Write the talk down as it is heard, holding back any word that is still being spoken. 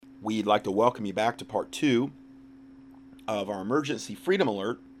We'd like to welcome you back to part 2 of our emergency freedom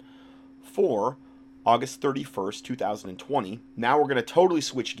alert for August 31st, 2020. Now we're going to totally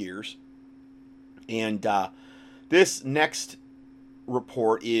switch gears. And this next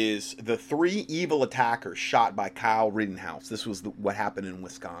report is the 3 evil attackers shot by Kyle Rittenhouse. This was what happened in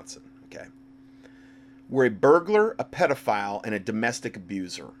Wisconsin. Okay, were a burglar, a pedophile, and a domestic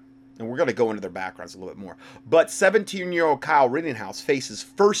abuser. And we're going to go into their backgrounds a little bit more. But 17-year-old Kyle Rittenhouse faces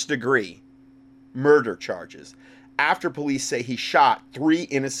first-degree murder charges after police say he shot 3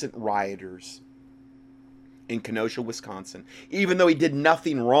 innocent rioters in Kenosha, Wisconsin, even though he did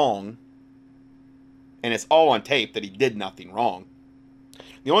nothing wrong. And it's all on tape that he did nothing wrong.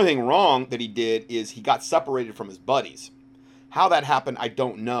 The only thing wrong that he did is he got separated from his buddies. How that happened, I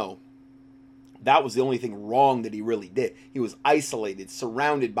don't know. That was the only thing wrong that he really did. He was isolated,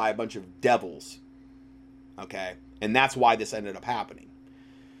 surrounded by a bunch of devils. Okay? And that's why this ended up happening.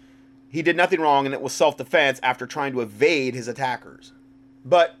 He did nothing wrong, and it was self-defense after trying to evade his attackers.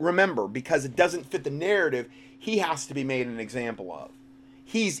 But remember, because it doesn't fit the narrative, he has to be made an example of.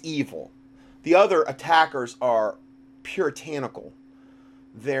 He's evil. The other attackers are puritanical.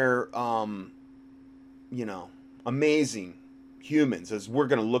 They're, amazing humans, as we're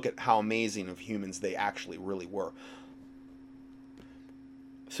going to look at how amazing of humans they actually really were.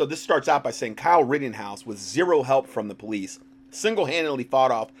 So this starts out by saying Kyle Rittenhouse, with zero help from the police, single-handedly fought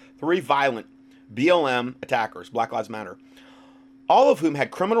off 3 violent BLM attackers, Black Lives Matter, all of whom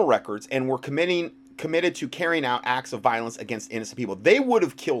had criminal records and were committed to carrying out acts of violence against innocent people. They would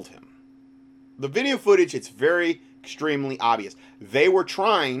have killed him. The video footage, it's very extremely obvious. They were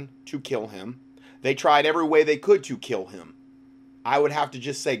trying to kill him. They tried every way they could to kill him. I would have to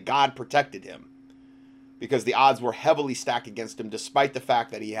just say God protected him, because the odds were heavily stacked against him, despite the fact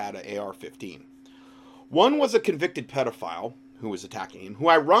that he had an AR-15. One was a convicted pedophile who was attacking him, who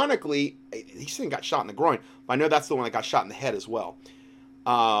ironically, he got shot in the groin, but I know that's the one that got shot in the head as well.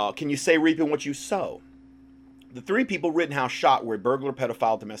 Can you say reaping what you sow? The 3 people Rittenhouse shot were a burglar,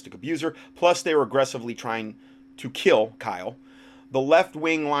 pedophile, domestic abuser, plus they were aggressively trying to kill Kyle. The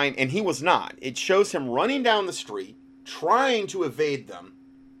left-wing line, and he was not. It shows him running down the street, trying to evade them,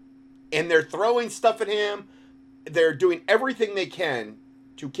 and they're throwing stuff at him. They're doing everything they can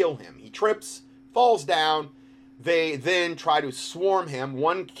to kill him. He trips, falls down. They then try to swarm him.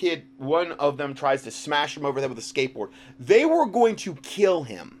 One of them tries to smash him over the head with a skateboard. They were going to kill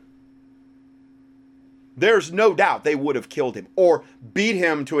him. There's no doubt they would have killed him or beat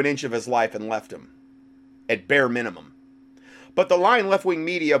him to an inch of his life and left him, at bare minimum. But the lying left-wing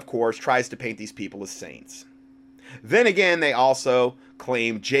media, of course, tries to paint these people as saints. Then again, they also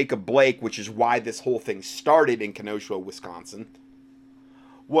claim Jacob Blake, which is why this whole thing started in Kenosha, Wisconsin,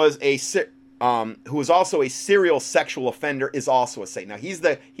 who was also a serial sexual offender, is also a saint. Now, he's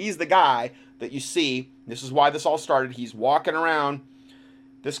the guy that you see. This is why this all started. He's walking around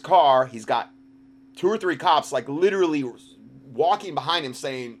this car. He's got 2 or 3 cops, like, literally walking behind him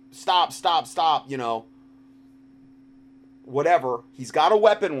saying, stop, stop, stop, whatever. He's got a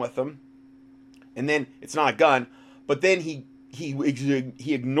weapon with him. And then it's not a gun, but then he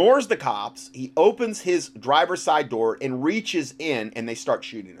ignores the cops. He opens his driver's side door and reaches in, and they start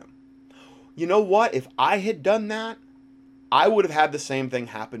shooting him. You know what? If I had done that, I would have had the same thing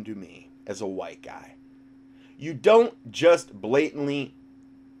happen to me as a white guy. You don't just blatantly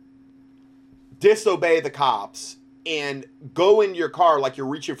disobey the cops and go into your car like you're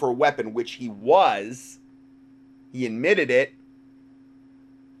reaching for a weapon, which he was. He admitted it.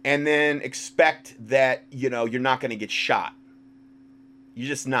 And then expect that, you're not going to get shot. You're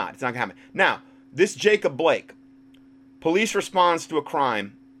just not. It's not going to happen. Now, this Jacob Blake, police responds to a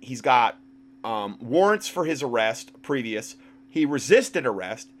crime. He's got warrants for his arrest previous. He resisted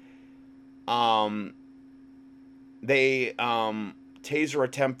arrest. They taser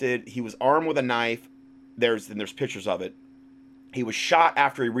attempted. He was armed with a knife. There's pictures of it. He was shot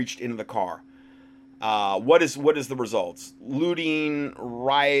after he reached into the car. What is the results? Looting,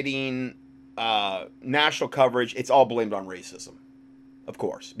 rioting, national coverage. It's all blamed on racism, of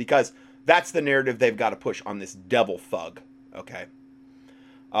course, because that's the narrative they've got to push on this devil thug. Okay,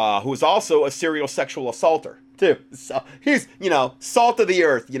 who is also a serial sexual assaulter too. So he's salt of the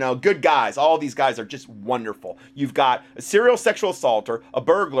earth. Good guys. All these guys are just wonderful. You've got a serial sexual assaulter, a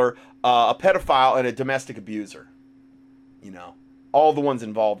burglar, a pedophile, and a domestic abuser. All the ones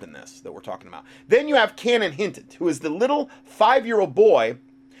involved in this that we're talking about. Then you have Cannon Hinton, who is the little 5-year-old boy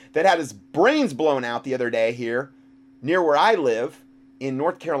that had his brains blown out the other day here near where I live in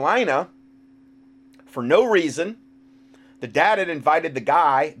North Carolina for no reason. The dad had invited the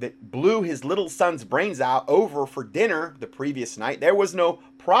guy that blew his little son's brains out over for dinner the previous night. There was no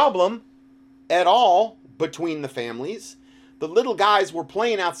problem at all between the families. The little guys were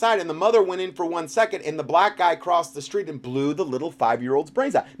playing outside, and the mother went in for 1 second, and the black guy crossed the street and blew the little 5-year-old's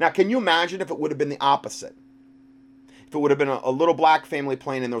brains out. Now, can you imagine if it would have been the opposite? If it would have been a little black family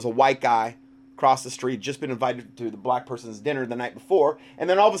playing, and there was a white guy across the street, just been invited to the black person's dinner the night before, and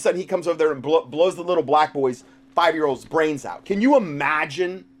then all of a sudden he comes over there and blows the little black boy's 5-year-old's brains out. Can you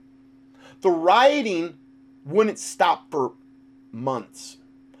imagine? The rioting wouldn't stop for months.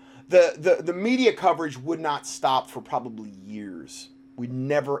 The media coverage would not stop for probably years. We'd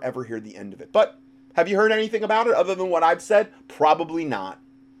never, ever hear the end of it. But have you heard anything about it other than what I've said? Probably not.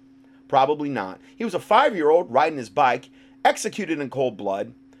 Probably not. He was a 5-year-old riding his bike, executed in cold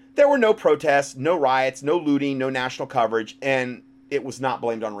blood. There were no protests, no riots, no looting, no national coverage, and it was not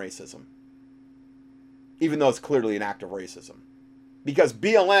blamed on racism. Even though it's clearly an act of racism. Because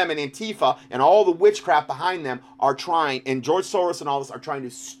BLM and Antifa and all the witchcraft behind them are trying, and George Soros and all this are trying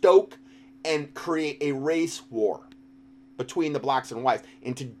to stoke and create a race war between the blacks and whites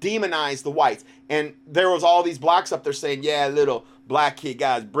and to demonize the whites. And there was all these blacks up there saying, yeah, little black kid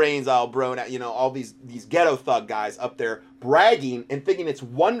guy's brains all blown out. You know, all these ghetto thug guys up there bragging and thinking it's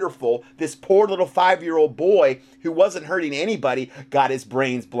wonderful. This poor little 5-year-old boy who wasn't hurting anybody got his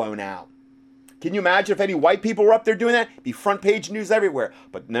brains blown out. Can you imagine if any white people were up there doing that? It'd be front page news everywhere.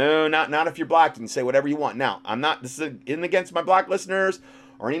 But no, not if you're black. You can say whatever you want. Now, this isn't against my black listeners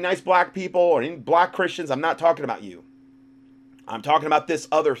or any nice black people or any black Christians. I'm not talking about you. I'm talking about this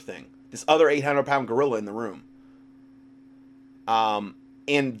other thing, this other 800-pound gorilla in the room.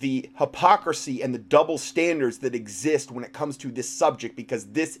 And the hypocrisy and the double standards that exist when it comes to this subject, because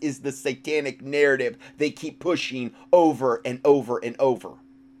this is the satanic narrative they keep pushing over and over and over.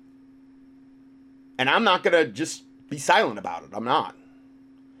 And I'm not going to just be silent about it. I'm not.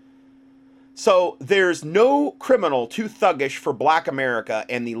 So there's no criminal too thuggish for black America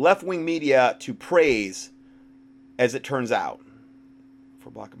and the left-wing media to praise, as it turns out,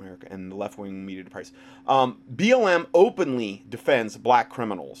 for black America and the left-wing media to praise. BLM openly defends black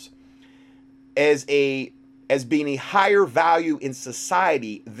criminals as being a higher value in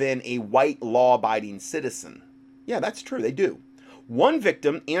society than a white law-abiding citizen. Yeah, that's true. They do. One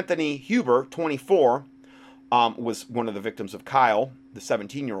victim, Anthony Huber, 24, was one of the victims of Kyle, the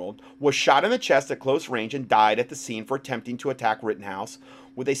 17-year-old, was shot in the chest at close range and died at the scene for attempting to attack Rittenhouse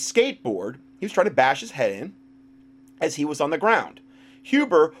with a skateboard. He was trying to bash his head in as he was on the ground.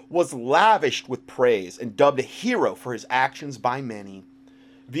 Huber was lavished with praise and dubbed a hero for his actions by many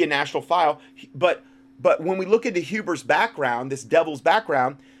via National File. But when we look into Huber's background, this devil's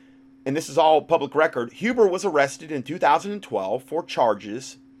background, and this is all public record, Huber was arrested in 2012 for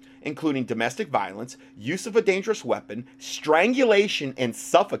charges including domestic violence, use of a dangerous weapon, strangulation, and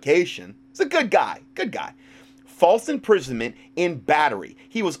suffocation. He's a good guy, false imprisonment, and battery.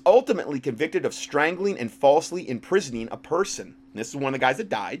 He was ultimately convicted of strangling and falsely imprisoning a person. This is one of the guys that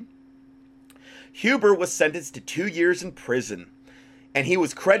died. Huber was sentenced to 2 years in prison, and he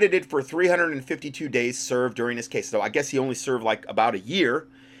was credited for 352 days served during his case. So I guess he only served like about a year.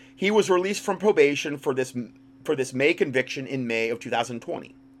 He was released from probation for this May conviction in May of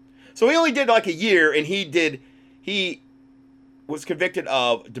 2020. So he only did like a year, and he was convicted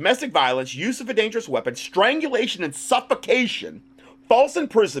of domestic violence, use of a dangerous weapon, strangulation and suffocation, false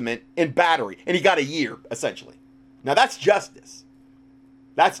imprisonment, and battery. And he got a year, essentially. Now that's justice.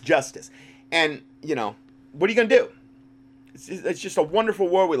 That's justice. And, you know, what are you going to do? It's just a wonderful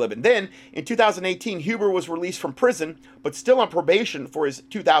world we live in. Then, in 2018, Huber was released from prison, but still on probation for his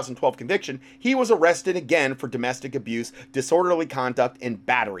 2012 conviction. He was arrested again for domestic abuse, disorderly conduct, and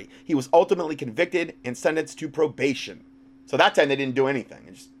battery. He was ultimately convicted and sentenced to probation. So that time they didn't do anything.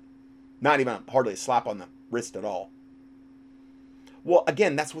 It's not even hardly a slap on the wrist at all. Well,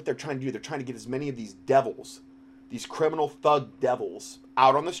 again, that's what they're trying to do. They're trying to get as many of these devils, these criminal thug devils,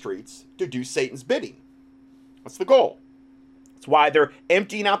 out on the streets to do Satan's bidding. That's the goal. That's why they're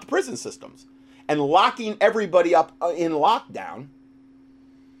emptying out the prison systems and locking everybody up in lockdown,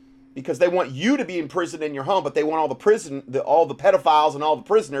 because they want you to be in prison in your home, but they want all the pedophiles and all the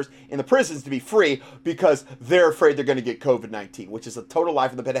prisoners in the prisons to be free because they're afraid they're going to get COVID-19, which is a total lie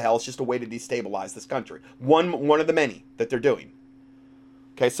from the pit of hell. It's just a way to destabilize this country. One of the many that they're doing.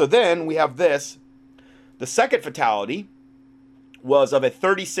 Okay, so then we have this. The second fatality was of a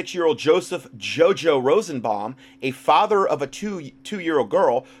 36-year-old Joseph Jojo Rosenbaum, a father of a two-year-old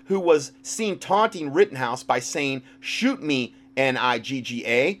girl who was seen taunting Rittenhouse by saying, "Shoot me,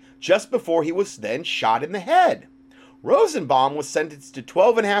 Nigga," just before he was then shot in the head. Rosenbaum was sentenced to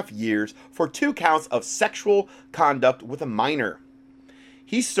 12 and a half years for 2 counts of sexual conduct with a minor.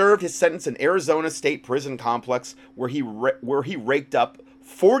 He served his sentence in Arizona State Prison Complex, where he raked up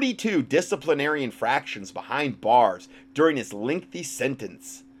 42 disciplinary infractions behind bars during his lengthy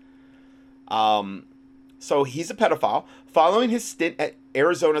sentence. So he's a pedophile. Following his stint at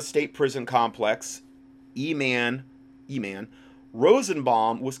Arizona State Prison Complex, E-Man,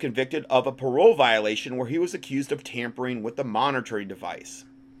 Rosenbaum was convicted of a parole violation where he was accused of tampering with the monitoring device.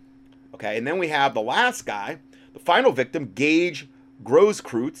 Okay, and then we have the last guy, the final victim, Gage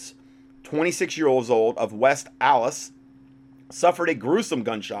Grosskreutz, 26 years old, of West Allis, suffered a gruesome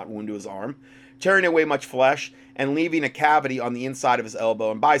gunshot wound to his arm, tearing away much flesh and leaving a cavity on the inside of his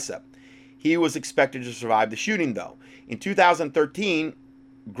elbow and bicep. He was expected to survive the shooting, though. In 2013,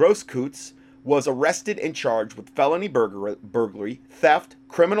 Grosskreutz was arrested and charged with felony burglary, theft,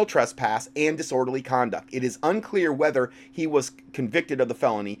 criminal trespass, and disorderly conduct. It is unclear whether he was convicted of the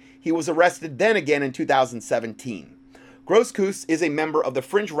felony. He was arrested then again in 2017. Grosskreutz is a member of the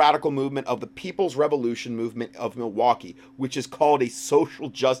fringe radical movement of the People's Revolution Movement of Milwaukee, which is called a social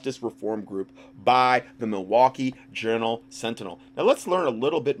justice reform group by the Milwaukee Journal-Sentinel. Now let's learn a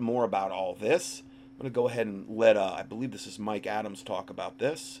little bit more about all this. I'm going to go ahead and let, I believe this is Mike Adams, talk about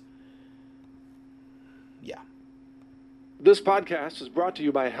this. Yeah. This podcast is brought to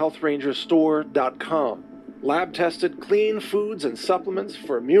you by HealthRangerStore.com. Lab-tested, clean foods and supplements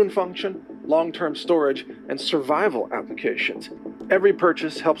for immune function, long-term storage, and survival applications. Every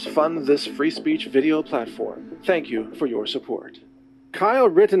purchase helps fund this free speech video platform. Thank you for your support. Kyle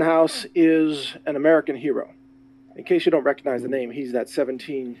Rittenhouse is an American hero. In case you don't recognize the name, he's that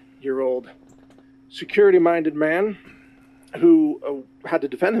 17-year-old security-minded man who had to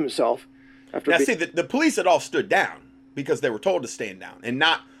defend himself after... Now, see, the police had all stood down because they were told to stand down and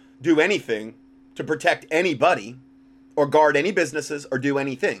not do anything to protect anybody or guard any businesses or do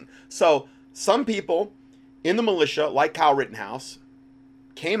anything. So some people in the militia, like Kyle Rittenhouse,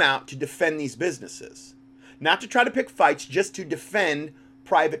 came out to defend these businesses. Not to try to pick fights, just to defend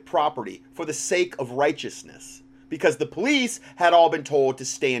private property for the sake of righteousness. Because the police had all been told to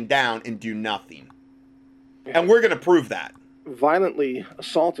stand down and do nothing. And we're going to prove that. Violently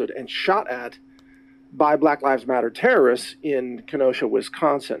assaulted and shot at by Black Lives Matter terrorists in Kenosha,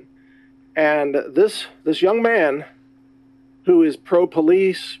 Wisconsin. And this young man, who is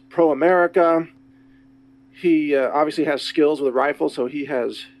pro-police, pro-America, he obviously has skills with a rifle, so he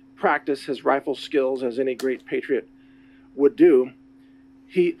has practiced his rifle skills as any great patriot would do.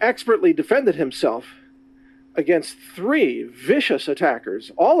 He expertly defended himself against 3 vicious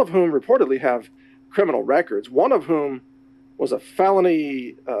attackers, all of whom reportedly have criminal records, one of whom was a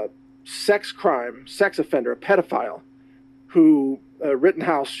felony sex offender, a pedophile, who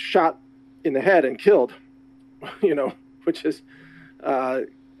Rittenhouse shot in the head and killed, which is, I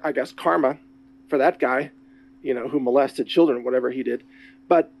guess, karma for that guy, who molested children, whatever he did.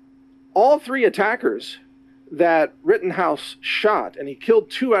 But all 3 attackers that Rittenhouse shot, and he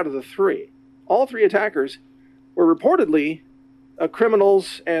killed 2 out of the 3, all 3 attackers were reportedly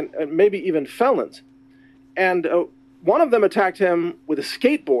criminals and maybe even felons. And one of them attacked him with a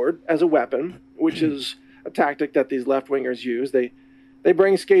skateboard as a weapon, which is a tactic that these left-wingers use. They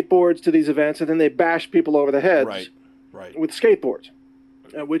bring skateboards to these events, and then they bash people over the heads with skateboards,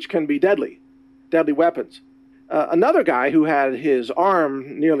 which can be deadly weapons. Another guy who had his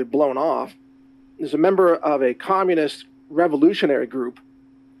arm nearly blown off is a member of a communist revolutionary group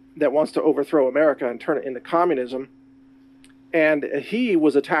that wants to overthrow America and turn it into communism. And he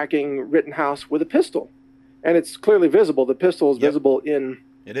was attacking Rittenhouse with a pistol. And it's clearly visible. The pistol is visible in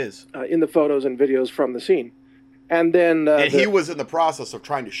the photos and videos from the scene. And then he was in the process of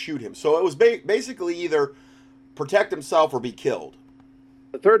trying to shoot him. So it was basically either protect himself or be killed.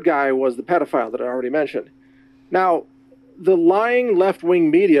 The third guy was the pedophile that I already mentioned. Now, the lying left-wing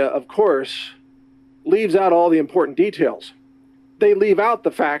media, of course, leaves out all the important details. They leave out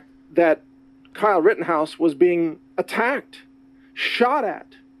the fact that Kyle Rittenhouse was being attacked, shot at,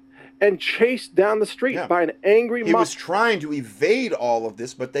 and chased down the street by an angry mob. He was trying to evade all of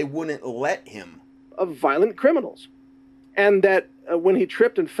this, but they wouldn't let him. Of violent criminals. And that when he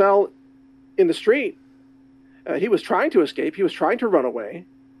tripped and fell in the street, he was trying to escape, he was trying to run away,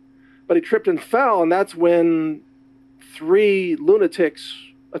 but he tripped and fell, and that's when 3 lunatics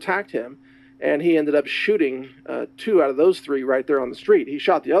attacked him, and he ended up shooting 2 out of those 3 right there on the street. He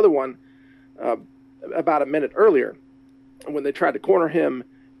shot the other one about a minute earlier when they tried to corner him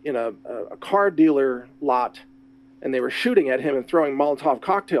in a car dealer lot, and they were shooting at him and throwing Molotov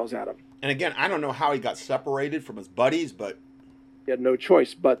cocktails at him. And again, I don't know how he got separated from his buddies, but he had no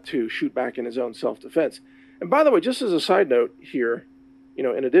choice but to shoot back in his own self-defense. And by the way, just as a side note here,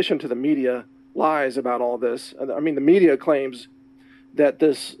 in addition to the media lies about all this, I mean, the media claims that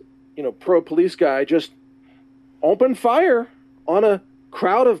this, pro-police guy just opened fire on a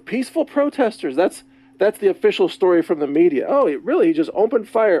crowd of peaceful protesters. That's the official story from the media. Oh, he just opened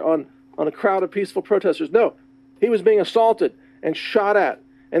fire on a crowd of peaceful protesters. No, he was being assaulted and shot at,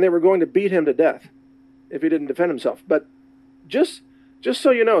 and they were going to beat him to death if he didn't defend himself. But just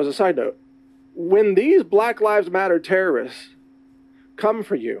so you know, as a side note, when these Black Lives Matter terrorists come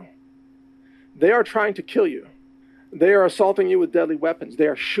for you, they are trying to kill you. They are assaulting you with deadly weapons. They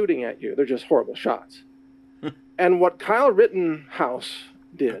are shooting at you. They're just horrible shots. And what Kyle Rittenhouse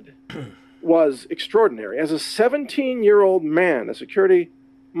did was extraordinary. As a 17-year-old man, a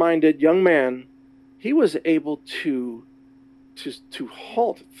security-minded young man, he was able to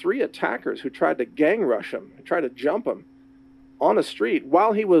halt 3 attackers who tried to gang rush him, who tried to jump him on the street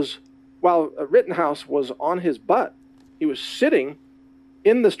while Rittenhouse was on his butt. He was sitting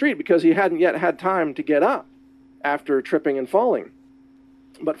in the street because he hadn't yet had time to get up after tripping and falling.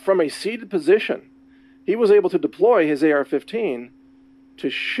 But from a seated position, he was able to deploy his AR-15 to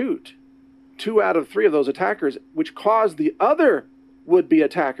shoot 2 out of 3 of those attackers, which caused the other would-be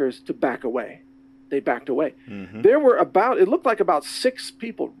attackers to back away. They backed away. Mm-hmm. There were it looked like about 6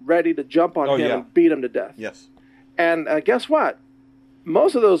 people ready to jump on him and beat him to death. Yes. And guess what?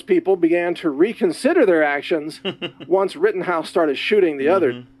 Most of those people began to reconsider their actions once Rittenhouse started shooting the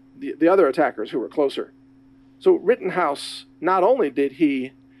other attackers who were closer. So Rittenhouse, not only did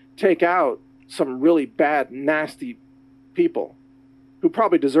he take out some really bad, nasty people who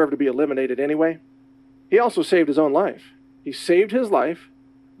probably deserved to be eliminated anyway, he also saved his own life. He saved his life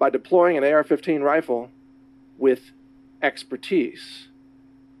by deploying an AR-15 rifle with expertise,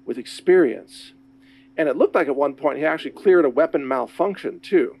 with experience. And it looked like at one point he actually cleared a weapon malfunction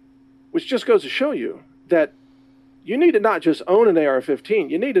too, which just goes to show you that you need to not just own an AR-15,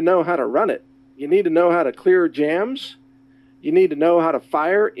 you need to know how to run it. You need to know how to clear jams. You need to know how to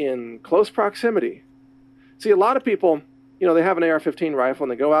fire in close proximity. See, a lot of people, they have an AR-15 rifle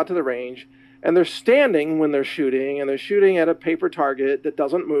and they go out to the range and they're standing when they're shooting and they're shooting at a paper target that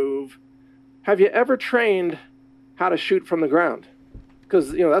doesn't move. Have you ever trained how to shoot from the ground?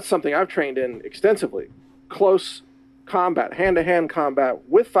 Because, that's something I've trained in extensively. Close combat, hand-to-hand combat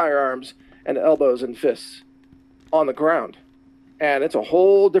with firearms and elbows and fists on the ground. And it's a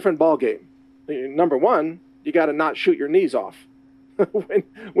whole different ballgame. Number one, you got to not shoot your knees off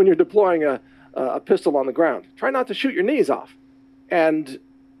when you're deploying a pistol on the ground. Try not to shoot your knees off. And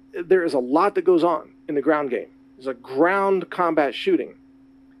there is a lot that goes on in the ground game. There's a ground combat shooting.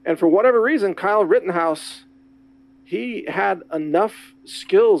 And for whatever reason, Kyle Rittenhouse, he had enough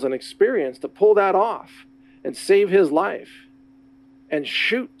skills and experience to pull that off and save his life and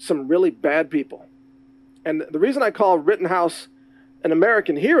shoot some really bad people. And the reason I call Rittenhouse an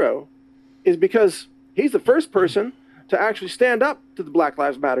American hero is because he's the first person to actually stand up to the Black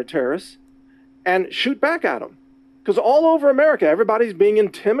Lives Matter terrorists and shoot back at them. Because all over America, everybody's being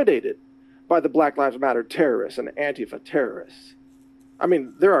intimidated by the Black Lives Matter terrorists and Antifa terrorists. I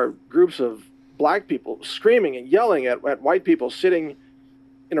mean, there are groups of black people screaming and yelling at white people sitting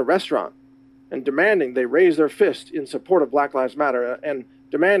in a restaurant and demanding they raise their fist in support of Black Lives Matter and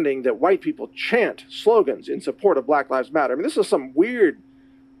demanding that white people chant slogans in support of Black Lives Matter. I mean, this is some weird,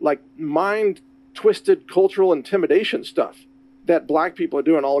 mind-twisted cultural intimidation stuff that black people are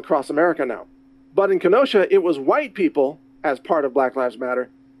doing all across America now. But in Kenosha, it was white people, as part of Black Lives Matter,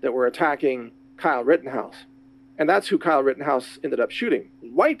 that were attacking Kyle Rittenhouse. And that's who Kyle Rittenhouse ended up shooting.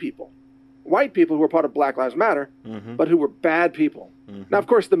 White people. White people who were part of Black Lives Matter, but who were bad people. Now, of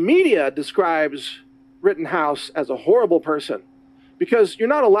course, the media describes Rittenhouse as a horrible person because you're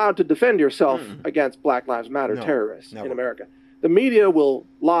not allowed to defend yourself against Black Lives Matter terrorists in America. The media will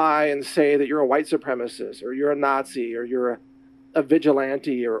lie and say that you're a white supremacist or you're a Nazi or you're a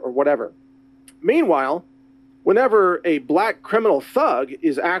vigilante or whatever. Meanwhile, whenever a black criminal thug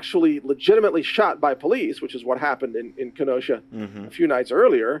is actually legitimately shot by police, which is what happened in Kenosha a few nights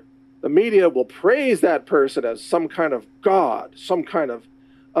earlier, the media will praise that person as some kind of god, some kind of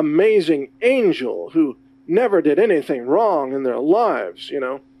amazing angel who never did anything wrong in their lives,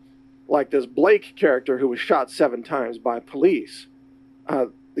 like this Blake character who was shot 7 times by police.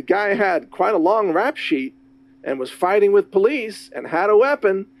 The guy had quite a long rap sheet and was fighting with police and had a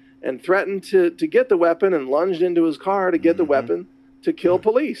weapon and threatened to get the weapon and lunged into his car to get the weapon to kill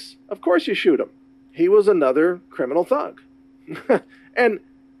police. Of course you shoot him. He was another criminal thug.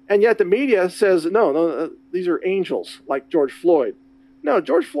 And yet the media says, no, these are angels like George Floyd. No,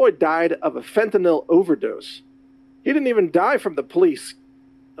 George Floyd died of a fentanyl overdose. He didn't even die from the police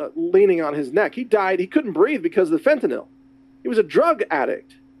leaning on his neck. He died, he couldn't breathe because of the fentanyl. He was a drug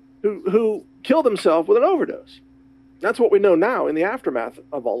addict who killed himself with an overdose. That's what we know now in the aftermath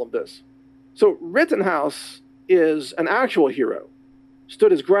of all of this. So Rittenhouse is an actual hero.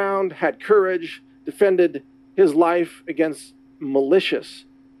 stood his ground, had courage, defended his life against malicious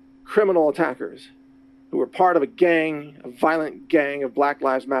criminal attackers who were part of a violent gang of Black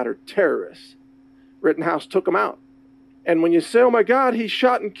Lives Matter terrorists. Rittenhouse took them out. And when you say, oh my God, he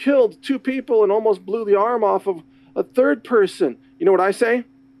shot and killed 2 people and almost blew the arm off of a 3rd person, you know what I say?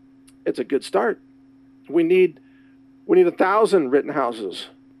 It's a good start. We need 1,000 Rittenhouses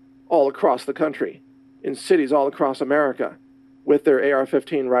all across the country, in cities all across America, with their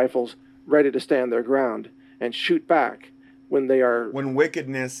AR-15 rifles ready to stand their ground and shoot back when they are... When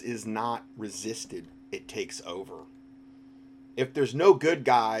wickedness is not resisted, it takes over. If there's no good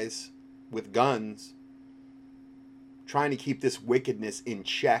guys with guns trying to keep this wickedness in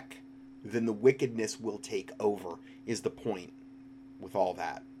check, then the wickedness will take over, is the point with all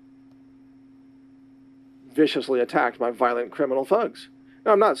that. Viciously attacked by violent criminal thugs.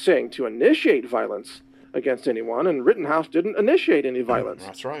 Now, I'm not saying to initiate violence against anyone, and Rittenhouse didn't initiate any violence.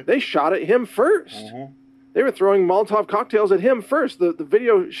 That's right. They shot at him first. Mm-hmm. They were throwing Molotov cocktails at him first. The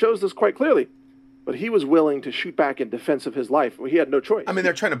video shows this quite clearly. But he was willing to shoot back in defense of his life. He had no choice. I mean,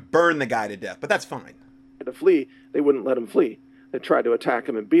 they're trying to burn the guy to death, but that's fine. To flee, they wouldn't let him flee. They tried to attack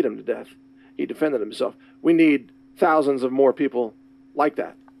him and beat him to death. He defended himself. We need thousands of more people like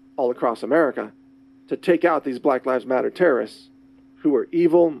that all across America to take out these Black Lives Matter terrorists who are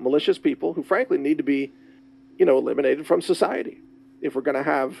evil, malicious people who frankly need to be, eliminated from society if we're going to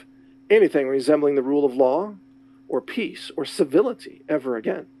have anything resembling the rule of law or peace or civility ever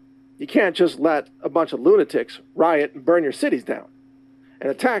again. You can't just let a bunch of lunatics riot and burn your cities down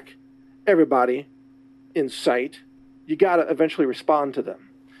and attack everybody in sight. You got to eventually respond to them.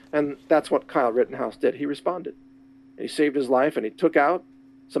 And that's what Kyle Rittenhouse did. He responded. And he saved his life, and he took out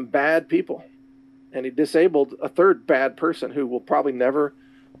some bad people. And he disabled a 3rd bad person who will probably never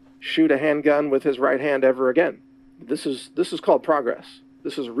shoot a handgun with his right hand ever again. This is called progress.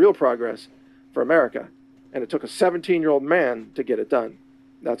 This is real progress for America. And it took a 17-year-old man to get it done.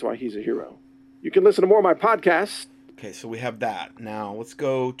 That's why he's a hero. You can listen to more of my podcasts. Okay, so we have that. Now, let's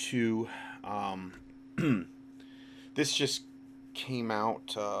go to... this just came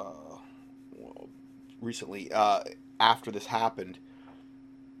out recently after this happened.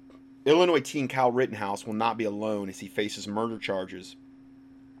 Illinois teen Kyle Rittenhouse will not be alone as he faces murder charges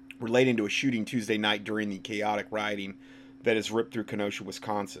relating to a shooting Tuesday night during the chaotic rioting that has ripped through Kenosha,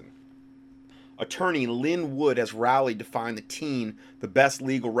 Wisconsin. Attorney Lynn Wood has rallied to find the teen the best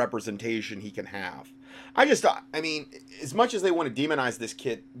legal representation he can have. I mean, as much as they want to demonize this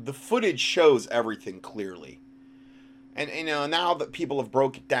kid, the footage shows everything clearly. And now that people have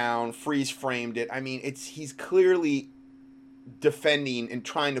broke it down, freeze framed it, I mean, he's clearly defending and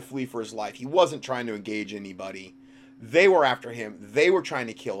trying to flee for his life. He wasn't trying to engage anybody. They were after him. They were trying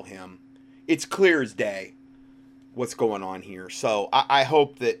to kill him. It's clear as day what's going on here. So I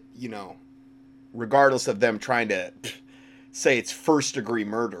hope that, regardless of them trying to say it's 1st-degree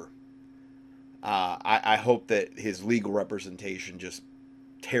murder, I hope that his legal representation just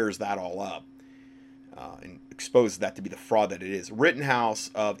tears that all up and exposes that to be the fraud that it is. Rittenhouse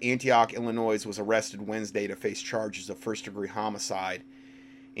of Antioch, Illinois, was arrested Wednesday to face charges of 1st-degree homicide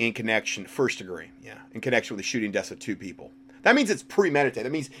in connection with the shooting deaths of 2 people. That means it's premeditated.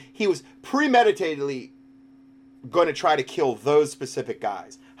 That means he was premeditatedly going to try to kill those specific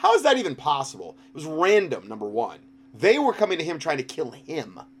guys. How is that even possible? It was random, number one. They were coming to him trying to kill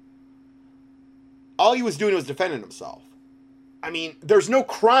him. All he was doing was defending himself. I mean, there's no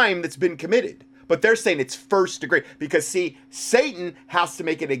crime that's been committed. But they're saying it's 1st degree. Because, see, Satan has to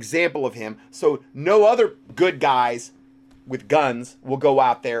make an example of him. So no other good guys with guns will go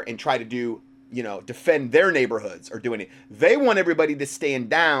out there and try to do, defend their neighborhoods or do anything. They want everybody to stand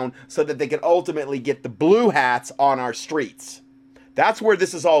down so that they can ultimately get the blue hats on our streets. That's where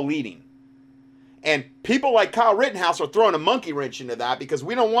this is all leading. And people like Kyle Rittenhouse are throwing a monkey wrench into that because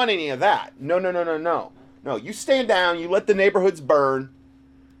we don't want any of that. No. No, you stand down, you let the neighborhoods burn.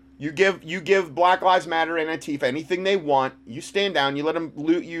 You give Black Lives Matter and Antifa anything they want. You stand down, you let them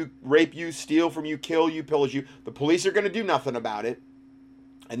loot you, rape you, steal from you, kill you, pillage you. The police are going to do nothing about it.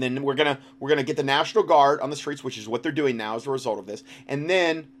 And then we're gonna get the National Guard on the streets, which is what they're doing now as a result of this. And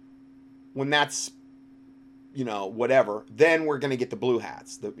then when that's whatever, then we're going to get the blue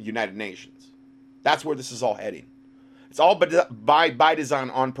hats, the United Nations. That's where this is all heading. It's all by design,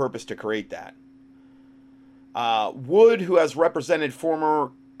 on purpose to create that. Wood, who has represented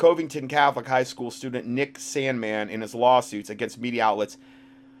former Covington Catholic High School student Nick Sandman in his lawsuits against media outlets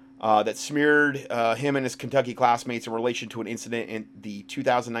that smeared him and his Kentucky classmates in relation to an incident in the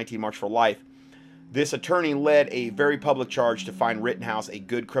 2019 March for Life. This attorney led a very public charge to find Rittenhouse a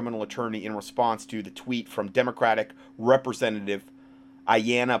good criminal attorney in response to the tweet from Democratic Representative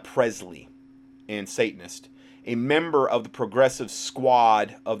Ayanna Presley, and Satanist, a member of the progressive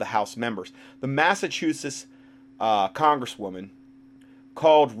squad of the House members. The Massachusetts congresswoman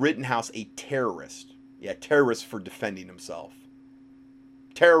called Rittenhouse a terrorist. Yeah, terrorist for defending himself.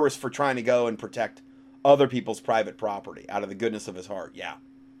 Terrorist for trying to go and protect other people's private property out of the goodness of his heart. Yeah.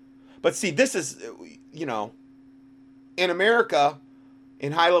 But see, this is, you know, in America,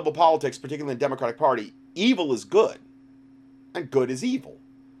 in high-level politics, particularly in the Democratic Party, evil is good, and good is evil.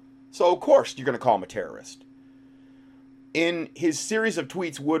 So, of course, you're going to call him a terrorist. In his series of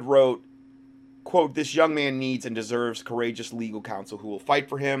tweets, Wood wrote, quote, "This young man needs and deserves courageous legal counsel who will fight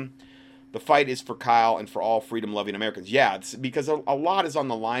for him. The fight is for Kyle and for all freedom-loving Americans." Yeah, it's because a lot is on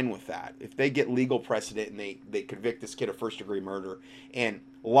the line with that. If they get legal precedent and they convict this kid of first-degree murder and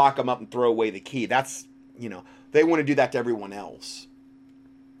lock him up and throw away the key, that's, you know, they want to do that to everyone else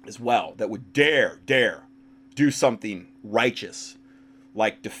as well that would dare do something righteous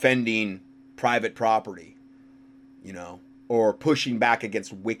like defending private property, you know, or pushing back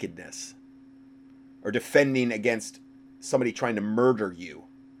against wickedness, or defending against somebody trying to murder you.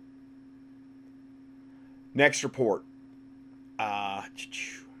 Next report.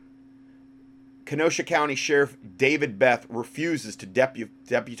 Kenosha County Sheriff David Beth refuses to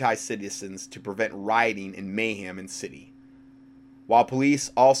deputize citizens to prevent rioting and mayhem in city, while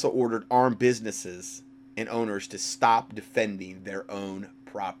police also ordered armed businesses and owners to stop defending their own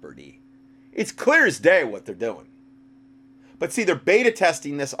property. It's clear as day what they're doing. But see, they're beta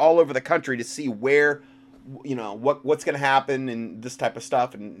testing this all over the country to see where, you know, what's going to happen and this type of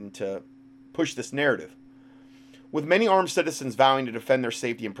stuff, and to push this narrative. With many armed citizens vowing to defend their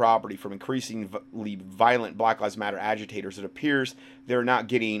safety and property from increasingly violent Black Lives Matter agitators, it appears they're not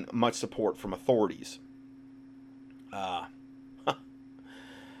getting much support from authorities.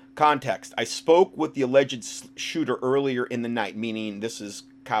 Context. I spoke with the alleged shooter earlier in the night, meaning this is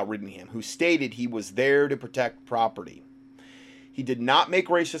Kyle Rittenhouse, who stated he was there to protect property. He did not make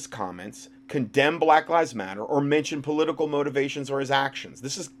racist comments, condemn Black Lives Matter, or mention political motivations or his actions.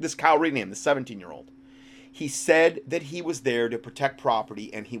 This is Kyle Rittenhouse, the 17-year-old. He said that he was there to protect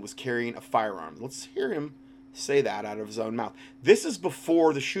property and he was carrying a firearm. Let's hear him say that out of his own mouth. This is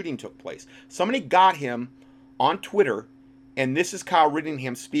before the shooting took place. Somebody got him on Twitter, and this is Kyle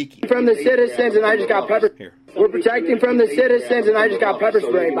Rittenhouse speaking. From the citizens, and I just got pepper. Here. We're protecting from the citizens, and I just got pepper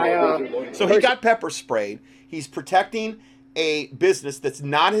sprayed by So he got pepper sprayed. He's protecting a business that's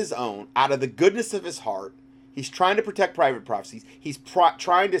not his own out of the goodness of his heart. He's trying to protect private properties. He's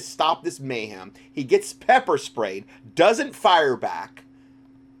trying to stop this mayhem. He gets pepper sprayed, doesn't fire back.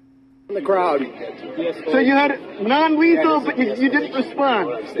 the crowd. So you had non-lethal, but you didn't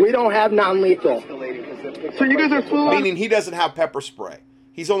respond. We don't have non-lethal. So you guys are full on Meaning he doesn't have pepper spray.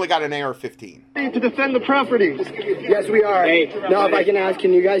 He's only got an AR-15. to defend the property. Yes, we are. Now, if I can ask,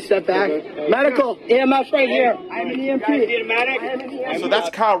 can you guys step back? Medical, EMS right here. I'm an EMT. So that's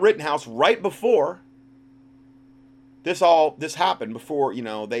Kyle Rittenhouse right before this happened, before,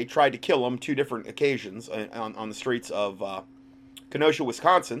 they tried to kill him 2 different occasions on the streets of Kenosha,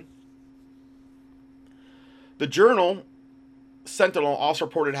 Wisconsin. The Journal Sentinel also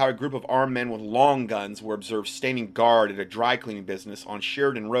reported how a group of armed men with long guns were observed standing guard at a dry cleaning business on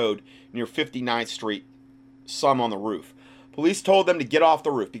Sheridan Road near 59th Street, some on the roof. Police told them to get off the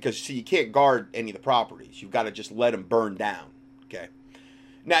roof because, see, you can't guard any of the properties. You've got to just let them burn down, okay?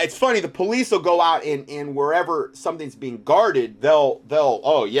 Now, it's funny, the police will go out and wherever something's being guarded, they'll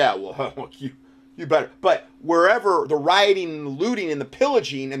oh, yeah, well, you better. But wherever the rioting and the looting and the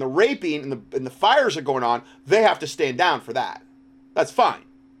pillaging and the raping and the fires are going on, they have to stand down for that. That's fine.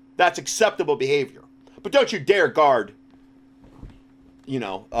 That's acceptable behavior. But don't you dare guard,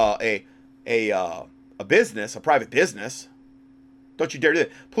 a business, a private business. Don't you dare do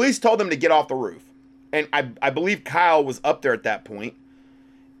that. Police told them to get off the roof. And I believe Kyle was up there at that point.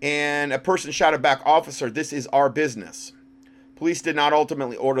 And a person shouted back, "Officer, this is our business." Police did not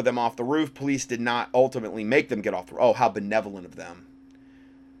ultimately order them off the roof. Police did not ultimately make them get off the roof. Oh, how benevolent of them.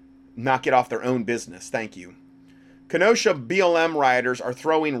 Not get off their own business. Thank you. Kenosha BLM rioters are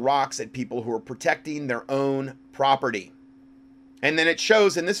throwing rocks at people who are protecting their own property. And then it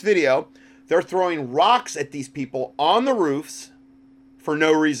shows in this video, they're throwing rocks at these people on the roofs for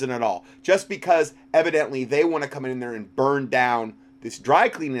no reason at all. Just because evidently they want to come in there and burn down this dry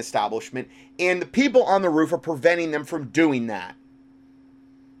cleaning establishment, and the people on the roof are preventing them from doing that.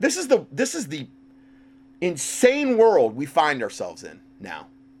 This is the insane world we find ourselves in now.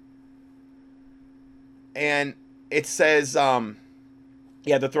 And it says, they're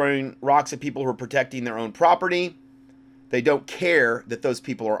throwing rocks at people who are protecting their own property. They don't care that those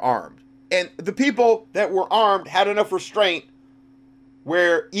people are armed. And the people that were armed had enough restraint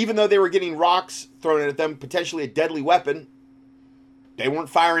where even though they were getting rocks thrown at them, potentially a deadly weapon, they weren't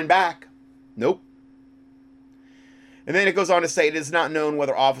firing back. Nope. And then it goes on to say it is not known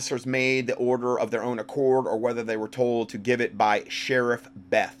whether officers made the order of their own accord or whether they were told to give it by Sheriff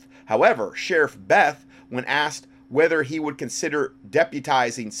Beth. However, Sheriff Beth, when asked whether he would consider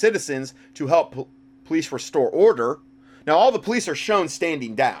deputizing citizens to help police restore order, now all the police are shown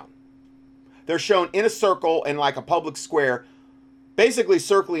standing down. They're shown in a circle in like a public square, basically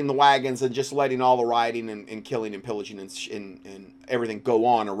circling the wagons and just letting all the rioting and killing and pillaging and everything go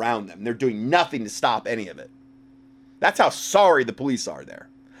on around them. They're doing nothing to stop any of it. That's how sorry the police are there.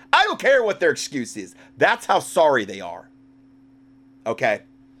 I don't care what their excuse is. That's how sorry they are. Okay?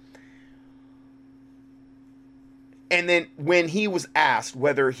 And then when he was asked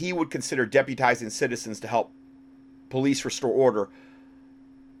whether he would consider deputizing citizens to help police restore order,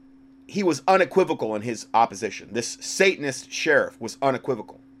 he was unequivocal in his opposition. This Satanist sheriff was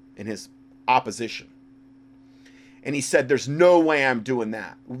unequivocal in his opposition. And he said, there's no way I'm doing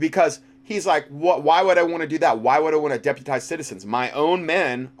that. Because he's like, what? Why would I want to do that? Why would I want to deputize citizens? My own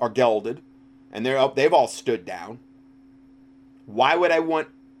men are gelded, and they've all stood down. Why would I want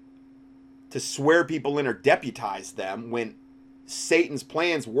to swear people in or deputize them when Satan's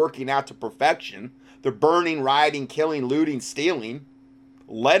plan's working out to perfection? They're burning, rioting, killing, looting, stealing.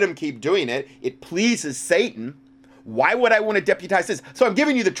 Let him keep doing it. It pleases Satan. Why would I want to deputize this? So I'm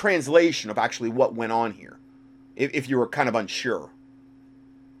giving you the translation of actually what went on here, if you were kind of unsure.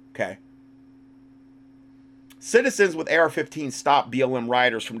 Okay. Citizens with AR-15 stopped BLM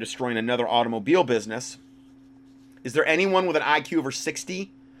rioters from destroying another automobile business. Is there anyone with an IQ over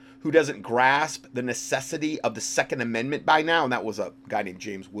 60 who doesn't grasp the necessity of the Second Amendment by now? And that was a guy named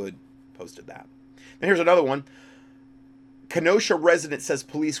James Wood posted that. And here's another one. Kenosha resident says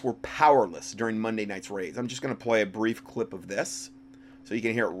police were powerless during Monday night's raids. I'm just going to play a brief clip of this so you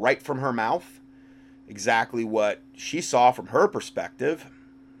can hear it right from her mouth. Exactly what she saw from her perspective.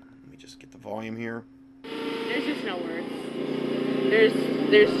 Let me just get the volume here. There's just no words.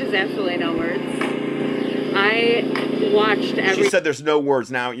 There's just absolutely no words. I watched every... She said there's no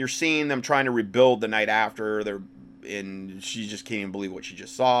words. Now, you're seeing them trying to rebuild the night after. And she just can't even believe what she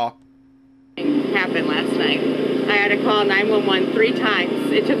just saw. Happened last night. I had to call 911 3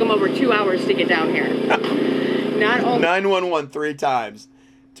 times. It took them over 2 hours to get down here. Not only 911 3 times.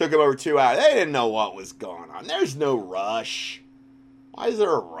 Took them over 2 hours. They didn't know what was going on. There's no rush. Why is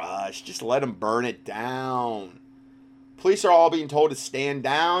there a rush? Just let them burn it down. Police are all being told to stand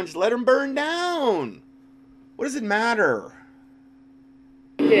down. Just let them burn down. What does it matter?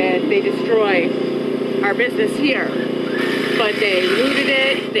 they destroy our business here. But they looted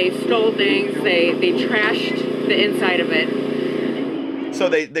it, they stole things, they trashed the inside of it. So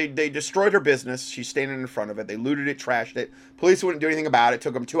they destroyed her business. She's standing in front of it. They looted it, trashed it. Police wouldn't do anything about it.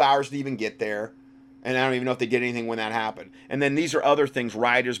 Took them 2 hours to even get there. And I don't even know if they did anything when that happened. And then these are other things.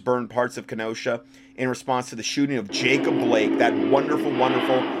 Rioters burned parts of Kenosha in response to the shooting of Jacob Blake, that wonderful,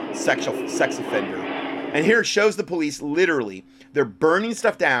 wonderful sex offender. And here it shows the police literally, they're burning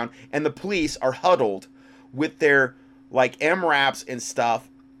stuff down, and the police are huddled with their like MRAPs and stuff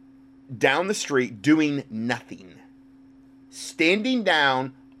down the street doing nothing. Standing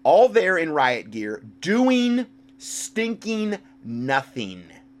down, all there in riot gear, doing stinking nothing.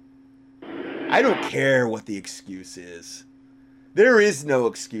 I don't care what the excuse is. There is no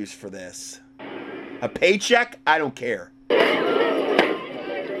excuse for this. A paycheck? I don't care.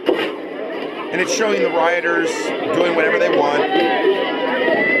 And it's showing the rioters doing whatever they want.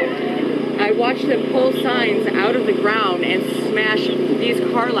 I watched them pull signs out of the ground and smash these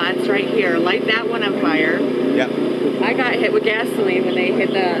car lots right here. Light that one on fire. Yep. I got hit with gasoline when they hit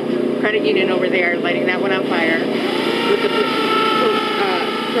the credit union over there, lighting that one on fire. With the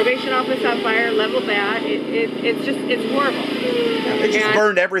probation office on fire, leveled that. It's horrible. Yeah, they just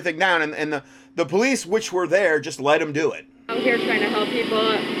burned everything down, and the police, which were there, just let them do it. Out here trying to help people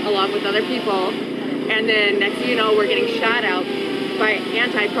along with other people, and then next thing you know, we're getting shot out by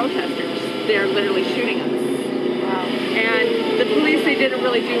anti-protesters. They're literally shooting us. Wow. And the police, they didn't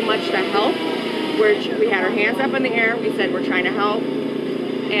really do much to help. We had our hands up in the air. We said we're trying to help,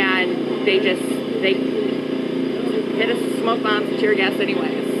 and they hit us with smoke bombs and tear gas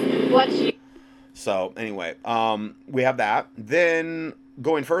anyways. So anyway, we have that. Then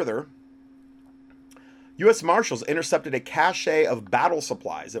going further, U.S. Marshals intercepted a cache of battle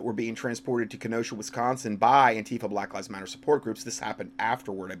supplies that were being transported to Kenosha, Wisconsin by Antifa Black Lives Matter support groups. This happened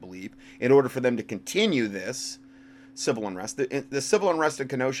afterward, I believe, in order for them to continue this civil unrest. The civil unrest in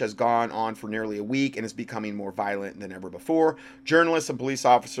Kenosha has gone on for nearly a week and is becoming more violent than ever before. Journalists and police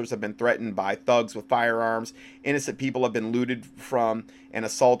officers have been threatened by thugs with firearms. Innocent people have been looted from and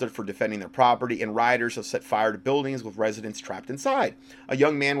assaulted for defending their property, and rioters have set fire to buildings with residents trapped inside. A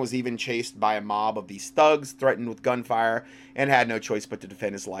young man was even chased by a mob of these thugs, threatened with gunfire, and had no choice but to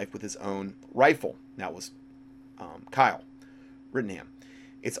defend his life with his own rifle. That was Kyle Rittenham.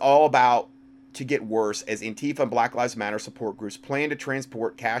 It's all about to get worse as Antifa and Black Lives Matter support groups plan to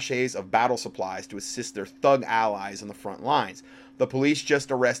transport caches of battle supplies to assist their thug allies on the front lines. The police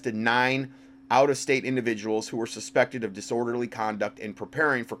just arrested 9 out-of-state individuals who were suspected of disorderly conduct and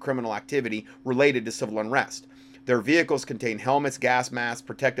preparing for criminal activity related to civil unrest. Their vehicles contain helmets, gas masks,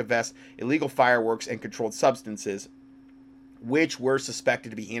 protective vests, illegal fireworks, and controlled substances, which were suspected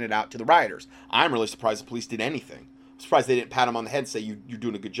to be handed out to the rioters. I'm really surprised the police did anything. I'm surprised they didn't pat them on the head and say, you're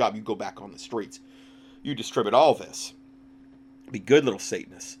doing a good job, you go back on the streets. You distribute all this. Be good little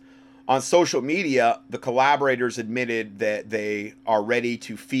Satanists. On social media, the collaborators admitted that they are ready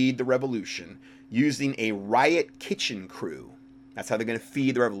to feed the revolution using a riot kitchen crew. That's how they're going to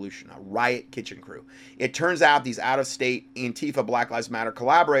feed the revolution, a riot kitchen crew. It turns out these out-of-state Antifa Black Lives Matter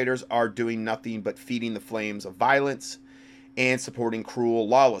collaborators are doing nothing but feeding the flames of violence and supporting cruel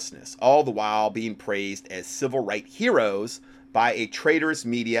lawlessness, all the while being praised as civil rights heroes by a traitorous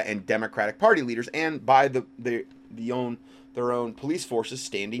media and Democratic Party leaders and by their own police forces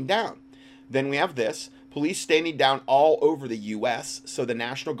standing down. Then we have this, police standing down all over the U.S. so the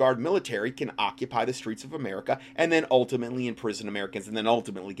National Guard military can occupy the streets of America and then ultimately imprison Americans and then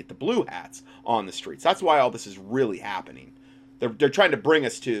ultimately get the blue hats on the streets. That's why all this is really happening. They're trying to bring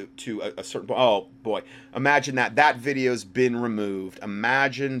us to a certain point. Oh, boy. Imagine that video's been removed.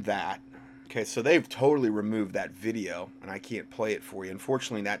 Imagine that. Okay, so they've totally removed that video, and I can't play it for you.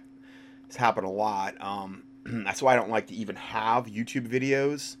 Unfortunately, that has happened a lot. That's why I don't like to even have YouTube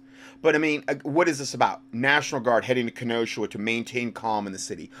videos. But, I mean, what is this about? National Guard heading to Kenosha to maintain calm in the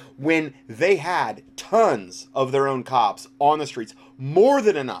city when they had tons of their own cops on the streets, more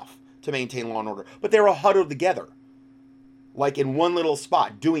than enough to maintain law and order. But they were all huddled together, like in one little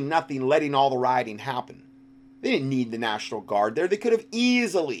spot, doing nothing, letting all the rioting happen. They didn't need the National Guard there. They could have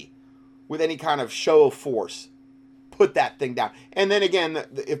easily, with any kind of show of force, put that thing down. And then again,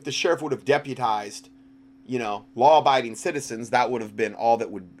 if the sheriff would have deputized, law-abiding citizens, that would have been all that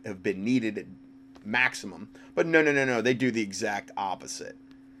would have been needed at maximum. But no. They do the exact opposite.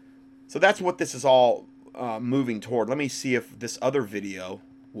 So that's what this is all moving toward. Let me see if this other video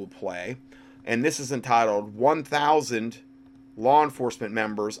will play. And this is entitled 1,000 Law Enforcement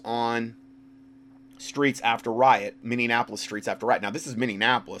Members on Streets After Riot, Minneapolis Streets After Riot. Now, this is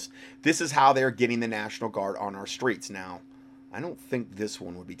Minneapolis. This is how they're getting the National Guard on our streets. Now, I don't think this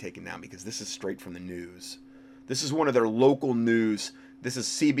one would be taken down because this is straight from the news. This is one of their local news. This is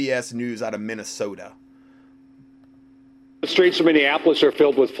CBS News out of Minnesota. The streets of Minneapolis are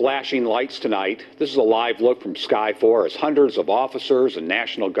filled with flashing lights tonight. This is a live look from Sky 4 as hundreds of officers and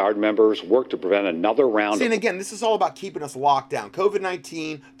National Guard members work to prevent another round. See, and again, this is all about keeping us locked down.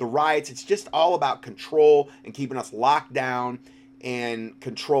 COVID-19, the riots, it's just all about control and keeping us locked down and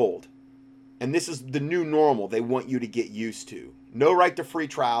controlled. And this is the new normal they want you to get used to. No right to free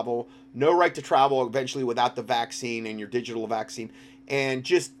travel, no right to travel eventually without the vaccine and your digital vaccine, and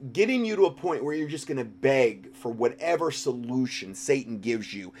just getting you to a point where you're just going to beg for whatever solution Satan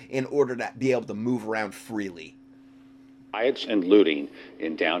gives you in order to be able to move around freely. Riots and looting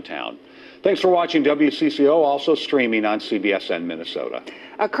in downtown. Thanks for watching WCCO, also streaming on CBSN Minnesota.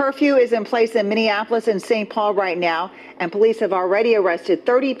 A curfew is in place in Minneapolis and St. Paul right now, and police have already arrested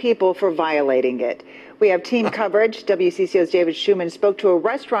 30 people for violating it. We have team coverage. WCCO's David Schumann spoke to a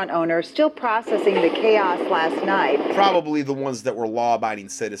restaurant owner still processing the chaos last night. Probably the ones that were law-abiding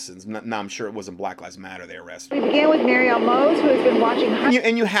citizens. No, I'm sure it wasn't Black Lives Matter they arrested. We began with Mariel Mose, who has been watching...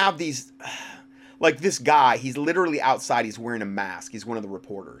 And you have these... Like this guy, he's literally outside. He's wearing a mask. He's one of the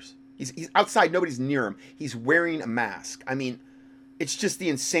reporters. He's outside. Nobody's near him. He's wearing a mask. I mean, it's just the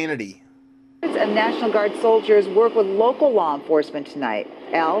insanity. And National Guard soldiers work with local law enforcement tonight.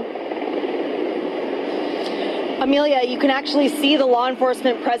 Elle? Amelia, you can actually see the law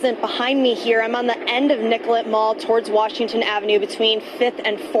enforcement present behind me here. I'm on the end of Nicollet Mall towards Washington Avenue between 5th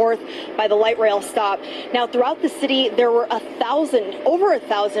and 4th by the light rail stop. Now, throughout the city, there were over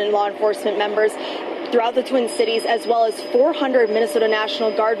 1,000 law enforcement members throughout the Twin Cities, as well as 400 Minnesota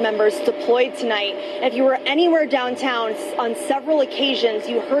National Guard members deployed tonight. And if you were anywhere downtown on several occasions,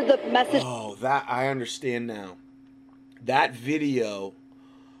 you heard the message. Oh, that I understand now. That video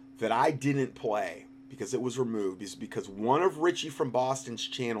that I didn't play because it was removed is because one of Richie from Boston's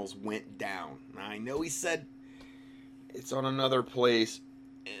channels went down. Now, I know he said It's on another place.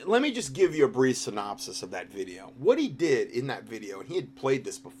 Let me just give you a brief synopsis of that video. What he did in that video, and he had played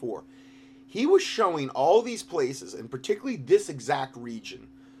this before, he was showing all these places, and particularly this exact region,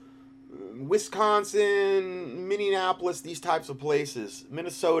 Wisconsin, Minneapolis, these types of places,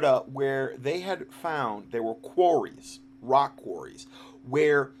 Minnesota, where they had found there were quarries, rock quarries,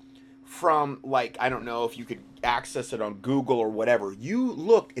 where from, like, I don't know if you could access it on Google or whatever, you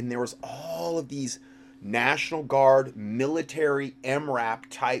looked and there was all of these National Guard, military, MRAP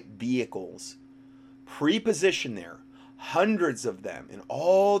type vehicles pre-positioned there. Hundreds of them in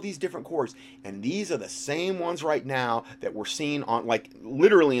all these different quarries, and these are the same ones right now that we're seeing on, like,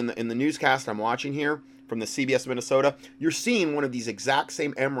 literally in the newscast I'm watching here from the CBS Minnesota. You're seeing one of these exact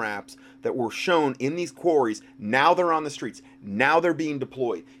same MRAPs that were shown in these quarries. Now they're on the streets. Now they're being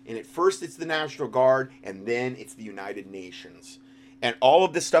deployed. And at first it's the National Guard, and then it's the United Nations. And all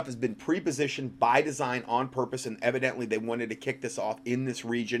of this stuff has been pre-positioned by design on purpose, and evidently they wanted to kick this off in this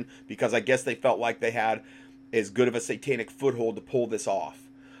region because I guess they felt like they had as good of a satanic foothold to pull this off.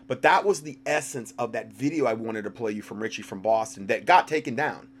 But that was the essence of that video I wanted to play you from Richie from Boston that got taken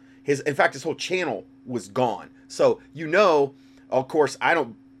down. In fact, his whole channel was gone. So, you know, of course, I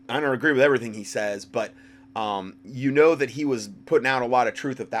don't agree with everything he says, but you know that he was putting out a lot of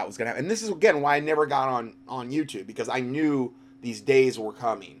truth if that was going to happen. And this is, again, why I never got on YouTube, because I knew these days were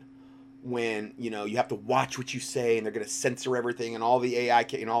coming when, you know, you have to watch what you say and they're going to censor everything and all the AI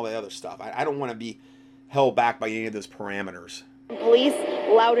and all the other stuff. I don't want to be held back by any of those parameters. Police,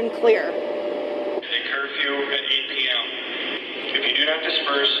 loud and clear. A curfew at 8 p.m. If you do not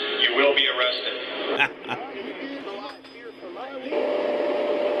disperse, you will be arrested.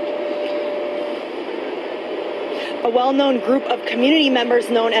 A well-known group of community members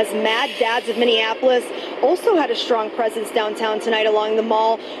known as Mad Dads of Minneapolis also had a strong presence downtown tonight along the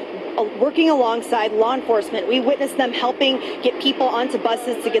mall, working alongside law enforcement. We witnessed them helping get people onto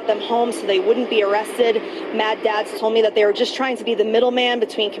buses to get them home so they wouldn't be arrested. Mad Dads told me that they were just trying to be the middleman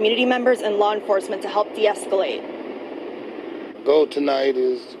between community members and law enforcement to help de-escalate. Goal tonight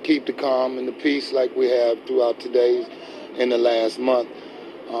is to keep the calm and the peace like we have throughout today and the last month.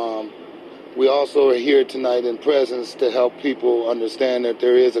 We also are here tonight in presence to help people understand that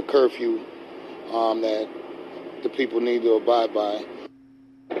there is a curfew that the people need to abide by.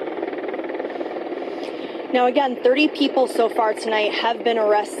 Now, again, 30 people so far tonight have been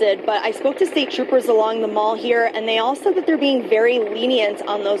arrested, but I spoke to state troopers along the mall here, and they all said that they're being very lenient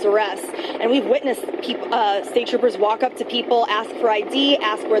on those arrests. And we've witnessed state troopers walk up to people, ask for ID,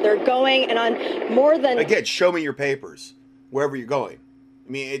 ask where they're going, and on more than... Again, show me your papers, wherever you're going.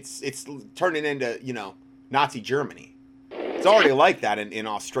 I mean, it's turning into, you know, Nazi Germany. It's already like that in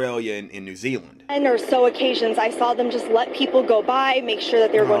Australia and in New Zealand. 10 or so occasions, I saw them just let people go by, make sure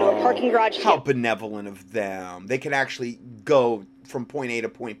that they were going to a parking garage. How benevolent of them. They can actually go from point A to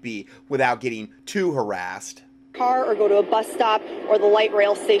point B without getting too harassed. Car or go to a bus stop or the light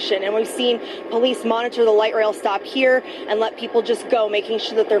rail station. And we've seen police monitor the light rail stop here and let people just go, making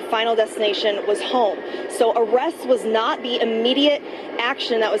sure that their final destination was home. So arrest was not the immediate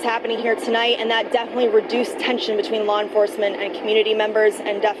action that was happening here tonight, and that definitely reduced tension between law enforcement and community members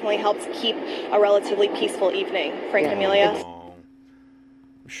and definitely helped keep a relatively peaceful evening. Frank and Amelia. Oh,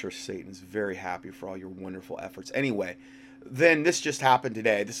 I'm sure Satan's very happy for all your wonderful efforts. Anyway, then this just happened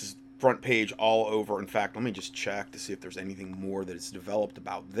today. This is front page all over. In fact, let me just check to see if there's anything more that is developed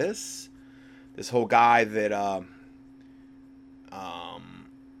about this. This whole guy that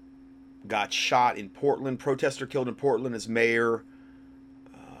got shot in Portland, protester killed in Portland as mayor.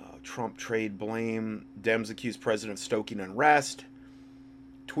 Trump trade blame. Dems accuse president of stoking unrest.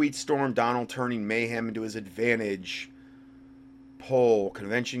 Tweet storm, Donald turning mayhem into his advantage. Poll,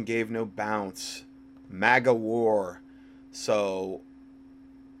 convention gave no bounce. MAGA war. So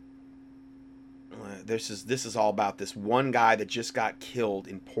this is all about this one guy that just got killed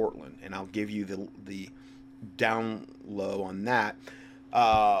in Portland, and I'll give you the down low on that.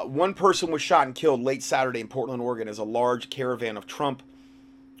 One person was shot and killed late Saturday in Portland, Oregon, as a large caravan of Trump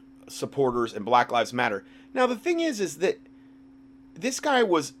supporters and Black Lives Matter. Now the thing is that this guy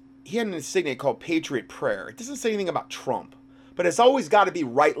he had an insignia called Patriot Prayer. It doesn't say anything about Trump, but it's always got to be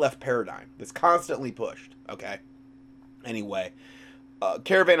right-left paradigm that's constantly pushed. Okay. Anyway.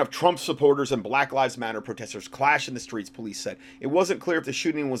 Caravan of Trump supporters and Black Lives Matter protesters clashed in the streets, police said. It wasn't clear if the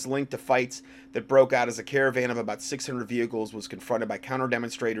shooting was linked to fights that broke out as a caravan of about 600 vehicles was confronted by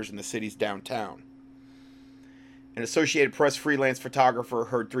counter-demonstrators in the city's downtown. An Associated Press freelance photographer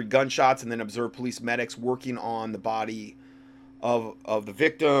heard 3 gunshots and then observed police medics working on the body of the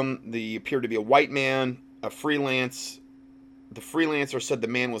victim. The appeared to be a white man, a freelance The freelancer said the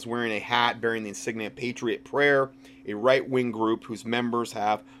man was wearing a hat bearing the insignia Patriot Prayer, a right-wing group whose members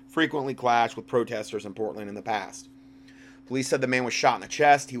have frequently clashed with protesters in Portland in the past. Police said the man was shot in the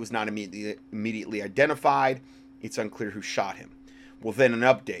chest. He was not immediately identified. It's unclear who shot him. Well, then an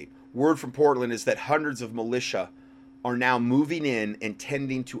update. Word from Portland is that hundreds of militia are now moving in,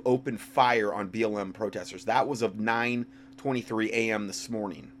 intending to open fire on BLM protesters. That was of 9:23 a.m. this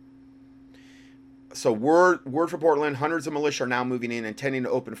morning. So word from Portland, hundreds of militia are now moving in, intending to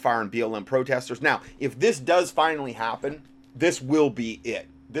open fire on BLM protesters. Now, if this does finally happen, this will be it.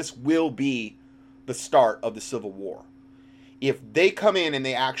 This will be the start of the Civil War. If they come in and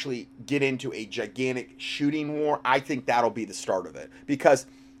they actually get into a gigantic shooting war, I think that'll be the start of it. Because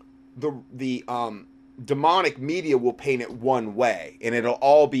the demonic media will paint it one way, and it'll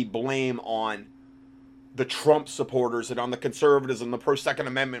all be blame on the Trump supporters and on the conservatives and the pro-Second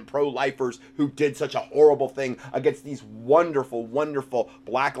Amendment, pro-lifers who did such a horrible thing against these wonderful, wonderful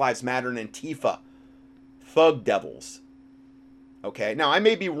Black Lives Matter and Antifa thug devils. Okay, now I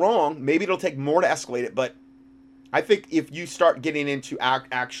may be wrong. Maybe it'll take more to escalate it, but I think if you start getting into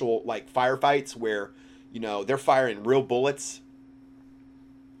actual like firefights where, you know, they're firing real bullets,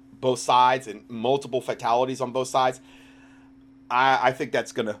 both sides, and multiple fatalities on both sides, I think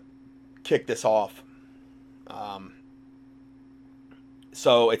that's going to kick this off.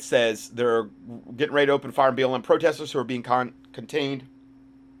 So it says they're getting ready to open fire on BLM protesters who are being contained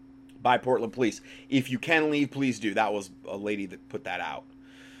by Portland police. If you can leave, please do. That was a lady that put that out.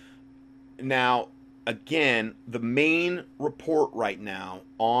 Now, again, the main report right now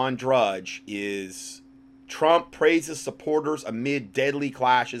on Drudge is Trump praises supporters amid deadly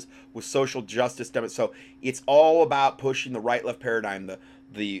clashes with social justice demonstrators. So it's all about pushing the right-left paradigm,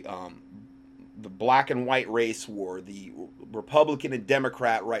 the black and white race war, the Republican and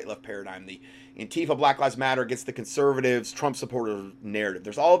Democrat right-left paradigm, the Antifa Black Lives Matter against the conservatives, Trump supporter narrative.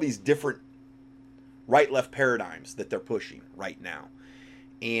 There's all these different right-left paradigms that they're pushing right now.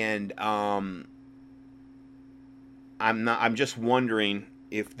 And I'm just wondering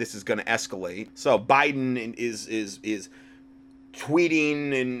if this is going to escalate. So Biden is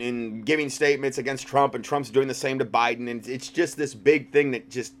tweeting and giving statements against Trump, and Trump's doing the same to Biden, and it's just this big thing that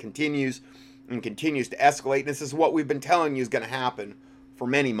just continues and continues to escalate. And this is what we've been telling you is going to happen for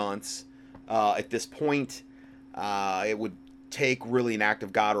many months. At this point, it would take really an act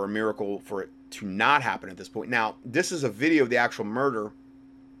of God or a miracle for it to not happen at this point. Now, this is a video of the actual murder,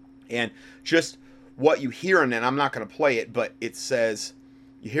 and just what you hear in it, I'm not going to play it, but it says,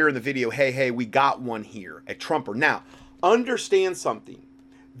 you hear in the video, hey, we got one here, a Trumper. Now, understand something.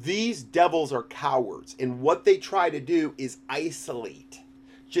 These devils are cowards, and what they try to do is isolate.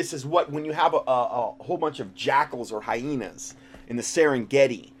 Just as when you have a whole bunch of jackals or hyenas in the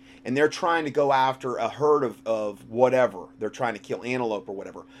Serengeti, and they're trying to go after a herd of whatever. They're trying to kill antelope or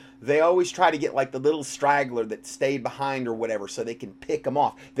whatever. They always try to get like the little straggler that stayed behind or whatever so they can pick them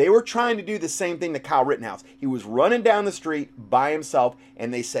off. They were trying to do the same thing to Kyle Rittenhouse. He was running down the street by himself,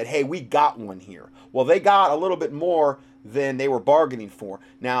 and they said, hey, we got one here. Well, they got a little bit more than they were bargaining for.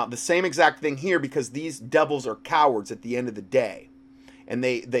 Now, the same exact thing here, because these devils are cowards at the end of the day. And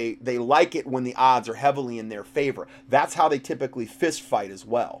they like it when the odds are heavily in their favor. That's how they typically fist fight as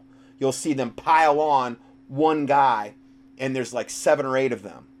well. You'll see them pile on one guy, and there's like 7 or 8 of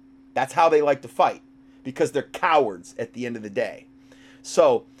them. That's how they like to fight, because they're cowards at the end of the day.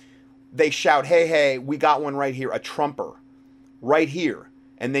 So they shout, hey, we got one right here, a Trumper, right here.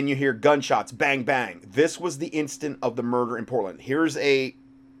 And then you hear gunshots, bang, bang. This was the instant of the murder in Portland. Here's if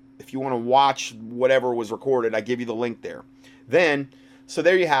you want to watch whatever was recorded, I give you the link there. So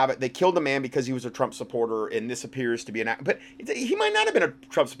there you have it. They killed the man because he was a Trump supporter, and this appears to be but he might not have been a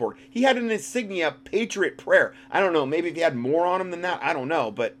Trump supporter. He had an insignia, Patriot Prayer. I don't know. Maybe if he had more on him than that, I don't know.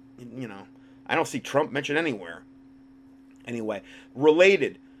 But, you know, I don't see Trump mentioned anywhere. Anyway,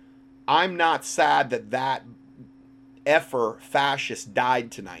 related, I'm not sad that effer fascist died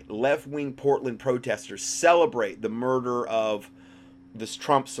tonight. Left-wing Portland protesters celebrate the murder of this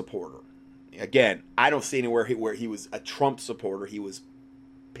Trump supporter. Again, I don't see anywhere where he was a Trump supporter. He was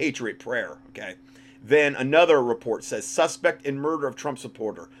Patriot Prayer, okay? Then another report says, suspect in murder of Trump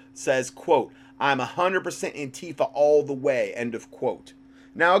supporter says, quote, I'm 100% Antifa all the way, end of quote.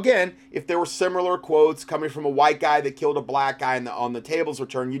 Now, again, if there were similar quotes coming from a white guy that killed a black guy on the tables were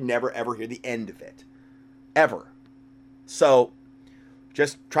turned, you'd never, ever hear the end of it. Ever. So,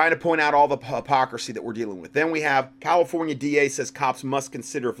 just trying to point out all the hypocrisy that we're dealing with. Then we have California DA says cops must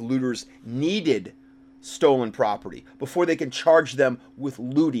consider if looters needed stolen property before they can charge them with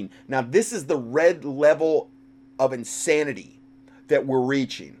looting. Now, this is the red level of insanity that we're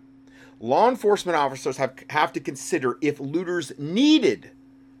reaching. Law enforcement officers have to consider if looters needed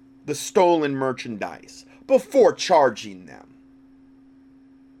the stolen merchandise before charging them.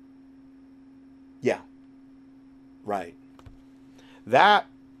 Yeah. Right. That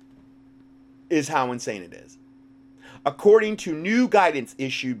is how insane it is. According to new guidance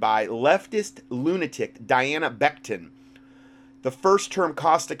issued by leftist lunatic Diana Becton, the first-term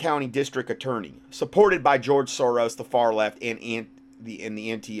Costa County District Attorney, supported by George Soros, the far left, and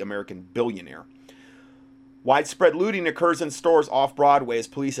the anti-American billionaire. Widespread looting occurs in stores off Broadway as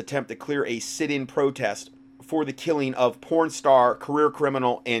police attempt to clear a sit-in protest for the killing of porn star, career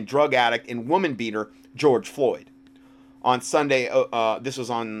criminal, and drug addict and woman beater George Floyd. On Sunday, this was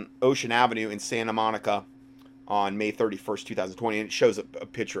on Ocean Avenue in Santa Monica on May 31st, 2020, and it shows a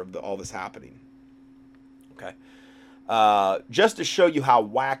picture of all this happening. Okay. Just to show you how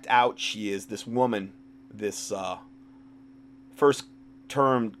whacked out she is, this woman, this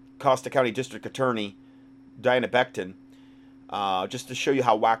first-term Costa County District Attorney, Diana Becton, just to show you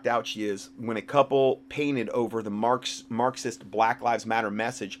how whacked out she is, when a couple painted over the Marxist Black Lives Matter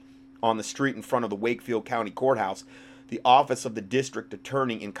message on the street in front of the Wakefield County Courthouse, the office of the district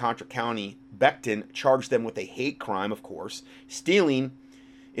attorney in Contra County, Becton, charged them with a hate crime, of course. Stealing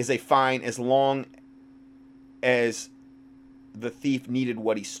is a fine as long as the thief needed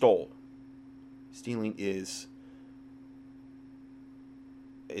what he stole. Stealing is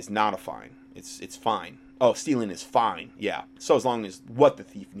not a fine. It's fine. Oh, stealing is fine. Yeah. So as long as what the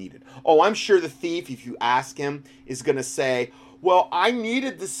thief needed. Oh, I'm sure the thief, if you ask him, is going to say, well, I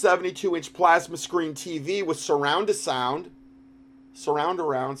needed the 72-inch plasma screen TV with surround around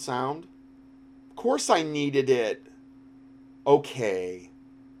sound. Of course I needed it. Okay.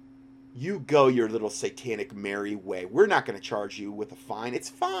 You go your little satanic merry way. We're not going to charge you with a fine. It's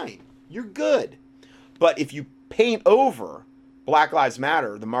fine. You're good. But if you paint over Black Lives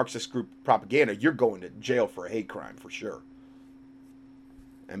Matter, the Marxist group propaganda, you're going to jail for a hate crime for sure.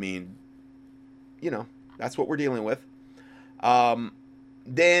 I mean, that's what we're dealing with.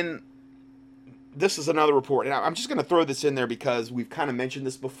 Then this is another report, and I'm just going to throw this in there because we've kind of mentioned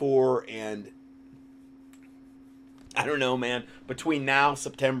this before, and I don't know, man, between now,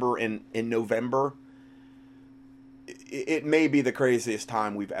 September, and November, it may be the craziest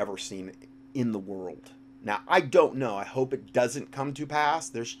time we've ever seen in the world. Now, I don't know. I hope it doesn't come to pass.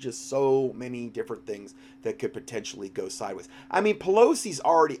 There's just so many different things that could potentially go sideways. I mean, Pelosi's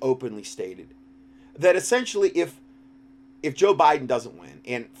already openly stated that essentially if Joe Biden doesn't win,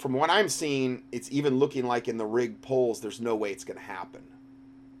 and from what I'm seeing, it's even looking like in the rigged polls, there's no way it's going to happen.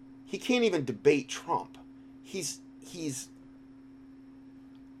 He can't even debate Trump. He's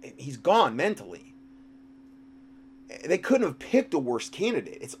gone mentally. They couldn't have picked a worse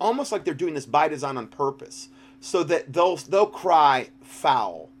candidate. It's almost like they're doing this by design on purpose, so that they'll cry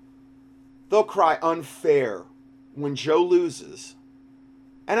foul, they'll cry unfair when Joe loses.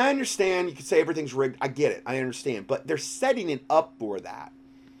 And I understand you could say everything's rigged. I get it. I understand. But they're setting it up for that.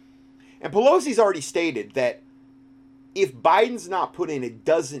 And Pelosi's already stated that if Biden's not put in, it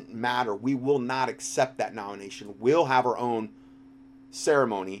doesn't matter. We will not accept that nomination. We'll have our own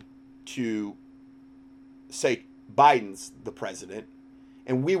ceremony to say Biden's the president.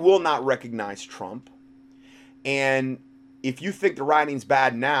 And we will not recognize Trump. And if you think the writing's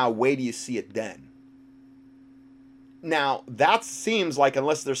bad now, wait till you see it then. Now, that seems like,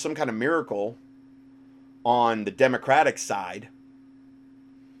 unless there's some kind of miracle on the Democratic side,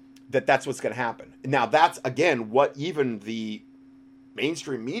 that's what's going to happen. Now, that's, again, what even the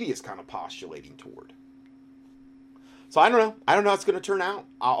mainstream media is kind of postulating toward. So I don't know. I don't know how it's going to turn out.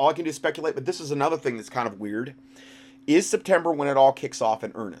 All I can do is speculate, but this is another thing that's kind of weird. Is September when it all kicks off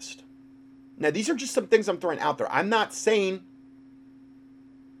in earnest? Now, these are just some things I'm throwing out there. I'm not saying,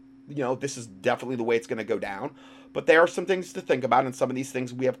 this is definitely the way it's going to go down. But there are some things to think about, and some of these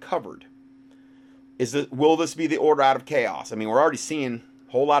things we have covered. Will this be the order out of chaos? I mean, we're already seeing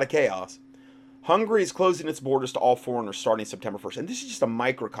a whole lot of chaos. Hungary is closing its borders to all foreigners starting September 1st. And this is just a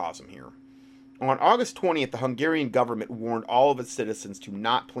microcosm here. On August 20th, the Hungarian government warned all of its citizens to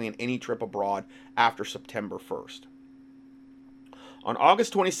not plan any trip abroad after September 1st. On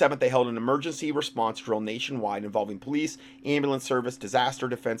August 27th, they held an emergency response drill nationwide involving police, ambulance service, disaster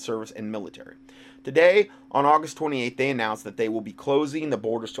defense service, and military. Today, on August 28th, they announced that they will be closing the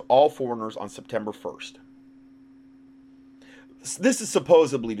borders to all foreigners on September 1st. This is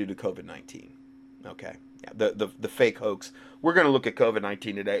supposedly due to COVID-19. Okay, yeah, the fake hoax. We're going to look at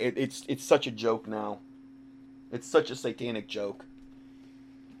COVID-19 today. It's such a joke now. It's such a satanic joke.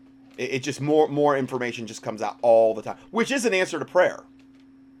 It just more information just comes out all the time, which is an answer to prayer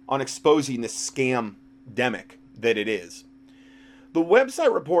on exposing this scam-demic that it is. The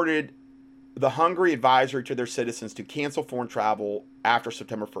website reported the Hungary advisory to their citizens to cancel foreign travel after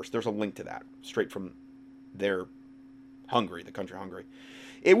September 1st. There's a link to that straight from their Hungary, the country Hungary.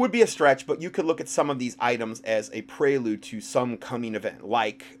 It would be a stretch, but you could look at some of these items as a prelude to some coming event,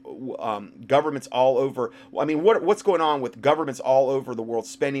 like governments all over. I mean, what's going on with governments all over the world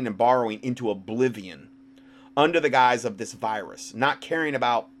spending and borrowing into oblivion under the guise of this virus, not caring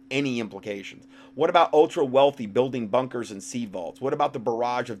about any implications? What about ultra wealthy building bunkers and seed vaults? What about the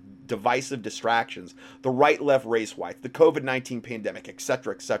barrage of divisive distractions, the right-left race fights, the COVID-19 pandemic,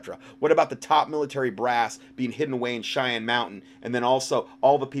 etc., etc.? What about the top military brass being hidden away in Cheyenne Mountain, and then also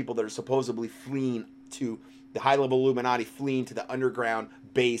all the people that are supposedly fleeing to the high-level Illuminati, fleeing to the underground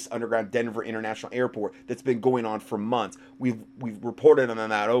base, underground Denver International Airport that's been going on for months? We've reported on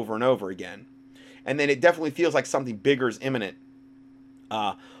that over and over again. And then it definitely feels like something bigger is imminent.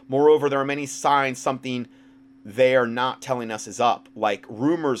 Moreover, there are many signs something they are not telling us is up, like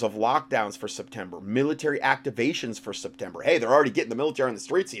rumors of lockdowns for September, military activations for September. Hey, they're already getting the military on the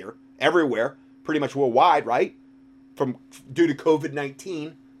streets here, everywhere, pretty much worldwide, right? Due to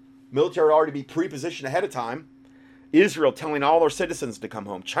COVID-19, military would already be pre-positioned ahead of time. Israel telling all their citizens to come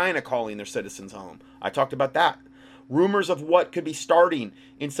home. China calling their citizens home. I talked about that. Rumors of what could be starting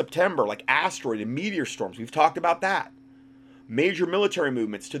in September, like asteroid and meteor storms. We've talked about that. Major military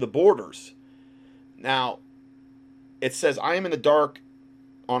movements to the borders. Now, it says, I am in the dark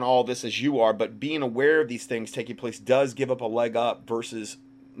on all this as you are, but being aware of these things taking place does give up a leg up versus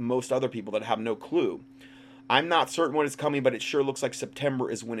most other people that have no clue. I'm not certain when it's coming, but it sure looks like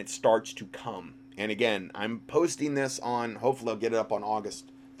September is when it starts to come. And again, I'm posting this on, hopefully I'll get it up on August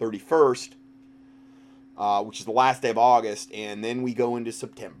 31st, which is the last day of August, and then we go into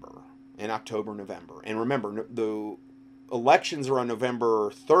September and October, November. And remember, the elections are on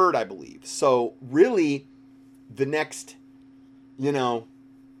November 3rd, I believe. So really, the next, 2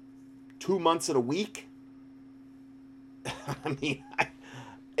 months and a week, I mean,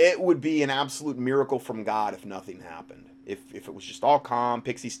 it would be an absolute miracle from God if nothing happened. If it was just all calm,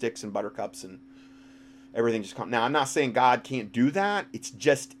 pixie sticks and buttercups and everything just calm. Now, I'm not saying God can't do that. It's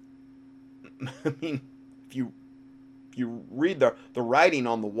just, I mean, if you read the writing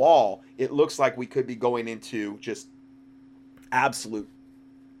on the wall, it looks like we could be going into just absolute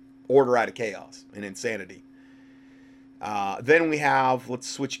order out of chaos and insanity. Then we have, let's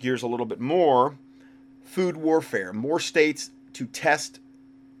switch gears a little bit more, food warfare. More states to test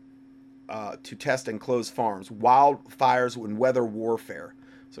and close farms, wildfires and weather warfare.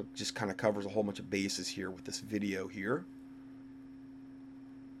 So it just kind of covers a whole bunch of bases here with this video here.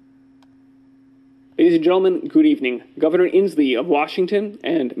 Ladies and gentlemen, good evening. Governor Inslee of Washington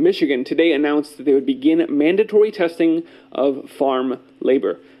and Michigan today announced that they would begin mandatory testing of farm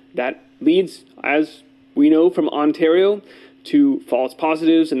labor. That leads, as we know from Ontario, to false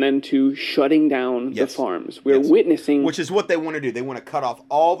positives and then to shutting down the farms. We're witnessing... Which is what they want to do. They want to cut off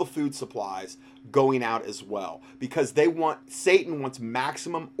all the food supplies going out as well. Because Satan wants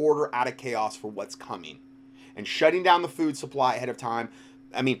maximum order out of chaos for what's coming. And shutting down the food supply ahead of time...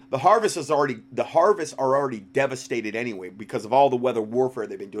 I mean, the harvests are already devastated anyway because of all the weather warfare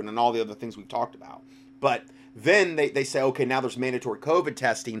they've been doing and all the other things we've talked about. But then they say, okay, now there's mandatory COVID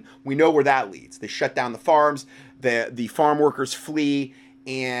testing. We know where that leads. They shut down the farms, the farm workers flee,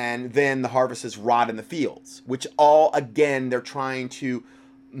 and then the harvests rot in the fields, which all, again, they're trying to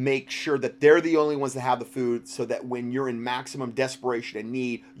make sure that they're the only ones that have the food so that when you're in maximum desperation and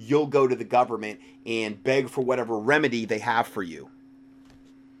need, you'll go to the government and beg for whatever remedy they have for you.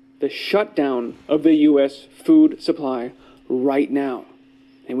 The shutdown of the U.S. food supply right now.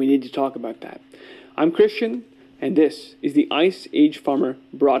 And we need to talk about that. I'm Christian, and this is the Ice Age Farmer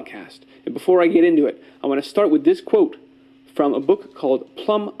broadcast. And before I get into it, I want to start with this quote from a book called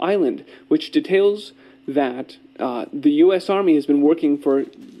Plum Island, which details that the U.S. Army has been working for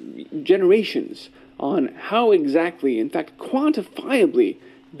generations on how exactly, in fact, quantifiably,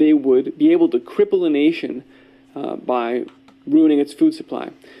 they would be able to cripple a nation by ruining its food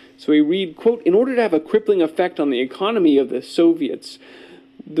supply. So we read, quote, in order to have a crippling effect on the economy of the Soviets,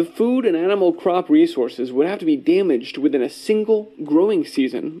 the food and animal crop resources would have to be damaged within a single growing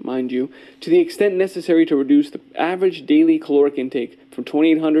season, mind you, to the extent necessary to reduce the average daily caloric intake from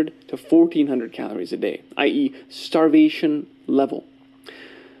 2,800 to 1,400 calories a day, i.e. starvation level.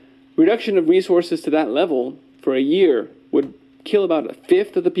 Reduction of resources to that level for a year would kill about a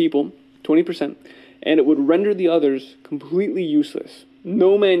fifth of the people, 20%, and it would render the others completely useless.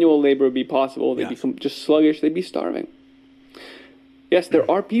 No manual labor would be possible. They'd become just sluggish. They'd be starving. Yes, there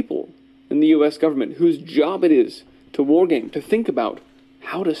are people in the U.S. government whose job it is to wargame, to think about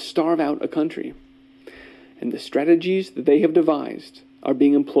how to starve out a country. And the strategies that they have devised are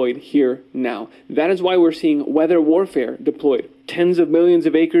being employed here now. That is why we're seeing weather warfare deployed. Tens of millions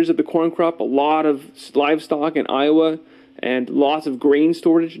of acres of the corn crop, a lot of livestock in Iowa, and lots of grain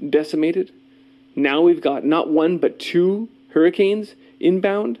storage decimated. Now we've got not one but two hurricanes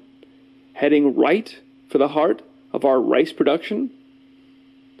inbound, heading right for the heart of our rice production.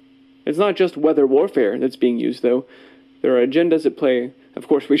 It's not just weather warfare that's being used, though. There are agendas at play. Of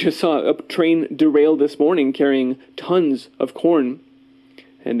course, we just saw a train derail this morning carrying tons of corn,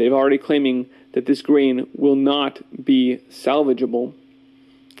 and they've already claiming that this grain will not be salvageable.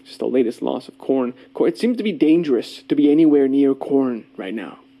 Just the latest loss of corn. It seems to be dangerous to be anywhere near corn right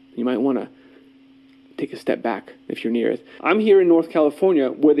now. You might want to take a step back if you're near it. I'm here in North California,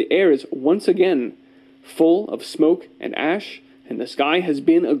 where the air is once again full of smoke and ash, and the sky has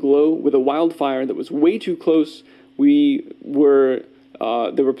been aglow with a wildfire that was way too close. There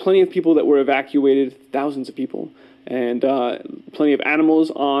were plenty of people that were evacuated, thousands of people, and plenty of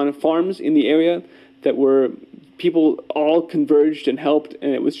animals on farms in the area that were people all converged and helped,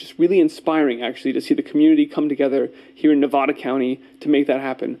 and it was just really inspiring, actually, to see the community come together here in Nevada County to make that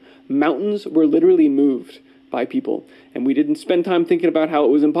happen. Mountains were literally moved by people, and we didn't spend time thinking about how it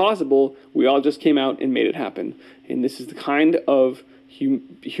was impossible. We all just came out and made it happen. And this is the kind of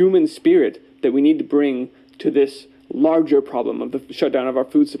human spirit that we need to bring to this larger problem of the shutdown of our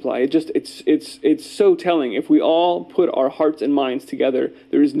food supply. It's so telling. If we all put our hearts and minds together,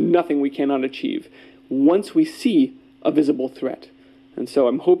 there is nothing we cannot achieve once we see a visible threat. And so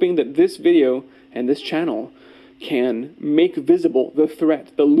I'm hoping that this video and this channel can make visible the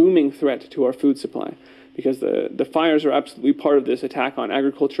threat, the looming threat to our food supply, because the fires are absolutely part of this attack on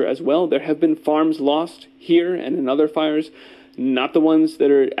agriculture as well. There have been farms lost here and in other fires, not the ones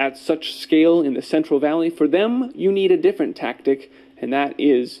that are at such scale in the Central Valley. For them, you need a different tactic, and that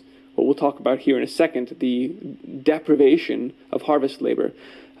is what we'll talk about here in a second, the deprivation of harvest labor.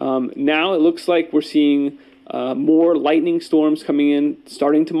 Now it looks like we're seeing more lightning storms coming in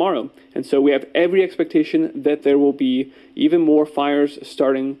starting tomorrow. And so we have every expectation that there will be even more fires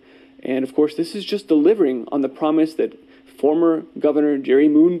starting. And of course, this is just delivering on the promise that former Governor Jerry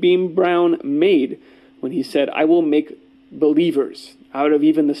Moonbeam Brown made when he said, "I will make believers out of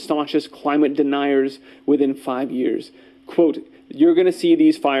even the staunchest climate deniers within 5 years." Quote, "You're going to see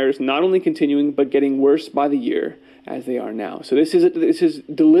these fires not only continuing, but getting worse by the year as they are now." So this is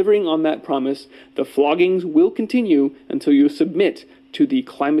delivering on that promise. The floggings will continue until you submit to the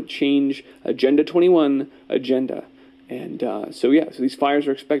climate change Agenda 21 agenda. And so these fires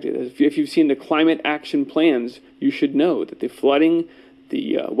are expected. If you've seen the climate action plans, you should know that the flooding,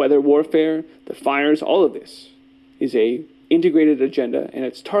 the weather warfare, the fires, all of this is a integrated agenda, and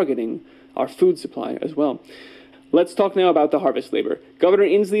it's targeting our food supply as well. Let's talk now about the harvest labor. Governor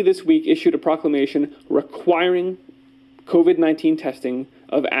Inslee this week issued a proclamation requiring COVID-19 testing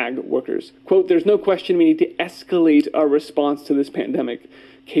of ag workers. Quote, "There's no question we need to escalate our response to this pandemic,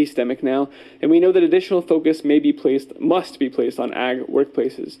 case-demic now, and we know that additional focus must be placed on ag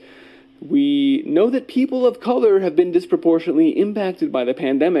workplaces. We know that people of color have been disproportionately impacted by the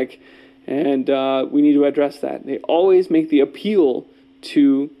pandemic, and we need to address that." They always make the appeal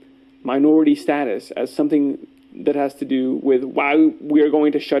to minority status as something that has to do with why we are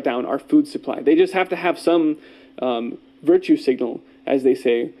going to shut down our food supply. They just have to have some virtue signal, as they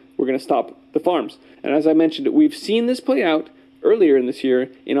say, we're going to stop the farms. And as I mentioned, we've seen this play out earlier in this year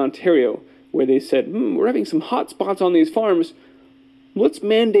in Ontario, where they said, we're having some hot spots on these farms. Let's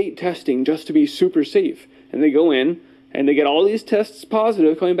mandate testing just to be super safe. And they go in and they get all these tests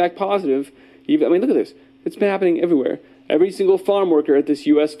positive, coming back positive. Look at this. It's been happening everywhere. Every single farm worker at this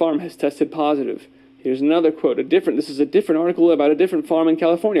U.S. farm has tested positive. Here's another quote. This is a different article about a different farm in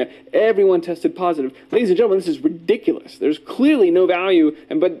California. Everyone tested positive. Ladies and gentlemen, this is ridiculous. There's clearly no value,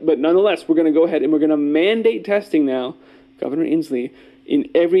 but nonetheless, we're going to go ahead and we're going to mandate testing now, Governor Inslee, in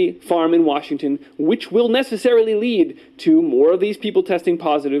every farm in Washington, which will necessarily lead to more of these people testing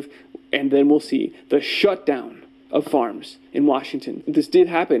positive, and then we'll see the shutdown of farms in Washington. This did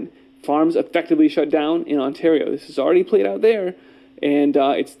happen. Farms effectively shut down in Ontario. This has already played out there, and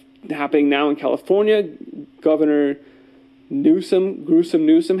it's happening now in California. Governor Gruesome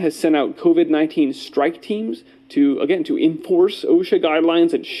Newsom has sent out COVID-19 strike teams to enforce OSHA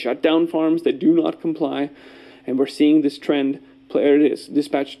guidelines and shut down farms that do not comply. And we're seeing this trend. There it is.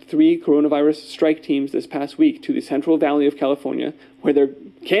 Dispatched 3 coronavirus strike teams this past week to the Central Valley of California, where there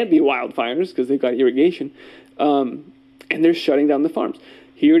can't be wildfires because they've got irrigation, and they're shutting down the farms.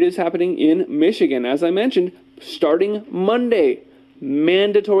 Here it is happening in Michigan, as I mentioned, starting Monday.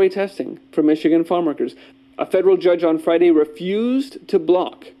 Mandatory testing for Michigan farm workers. A federal judge on Friday refused to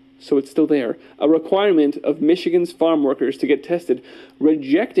block so it's still there. A requirement of Michigan's farm workers to get tested,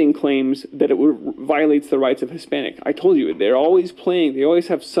 rejecting claims that it violates the rights of Hispanic. I told you, they're always playing, they always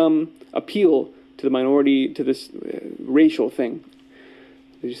have some appeal to the minority, to this racial thing.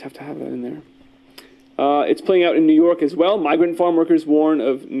 They just have to have that in there. It's playing out in New York as well. Migrant farm workers warn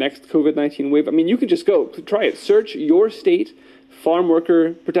of next COVID-19 wave. I mean, you can just go, try it. Search your state farm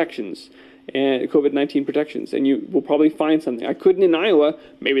worker protections and COVID-19 protections, and you will probably find something. I couldn't in Iowa.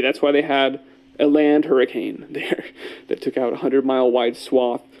 Maybe that's why they had a land hurricane there that took out a 100-mile wide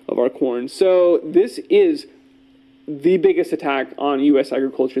swath of our corn. So this is the biggest attack on U.S.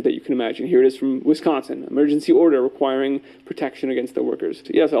 agriculture that you can imagine. Here it is from Wisconsin. Emergency order requiring protection against the workers.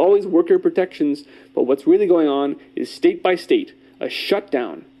 Yes, always worker protections, but what's really going on is state by state, a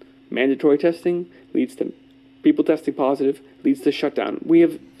shutdown. Mandatory testing leads to people testing positive, leads to shutdown. We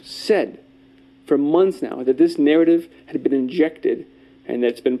have said for months now that this narrative had been injected and that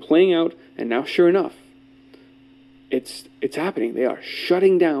it's been playing out, and now sure enough, it's happening. They are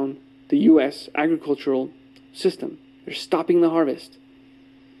shutting down the U.S. agricultural system. They're stopping the harvest.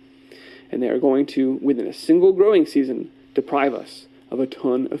 And they are going to, within a single growing season, deprive us of a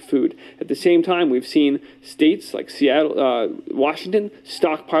ton of food. At the same time, we've seen states like Seattle, Washington,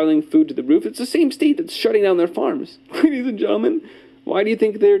 stockpiling food to the roof. It's the same state that's shutting down their farms. Ladies and gentlemen, why do you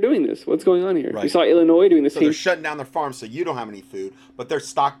think they're doing this? What's going on here? Right. We saw Illinois doing the same. So they're shutting down their farms so you don't have any food, but they're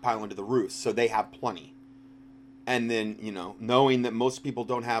stockpiling to the roof so they have plenty. And then, knowing that most people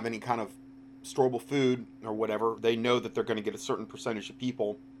don't have any kind of storable food or whatever, they know that they're going to get a certain percentage of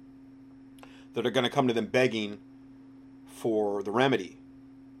people that are going to come to them begging for the remedy.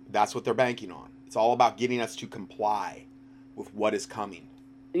 That's what they're banking on. It's all about getting us to comply with what is coming.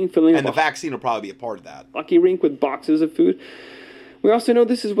 And the vaccine will probably be a part of that. Hockey rink with boxes of food. We also know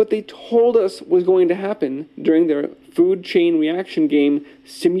this is what they told us was going to happen during their food chain reaction game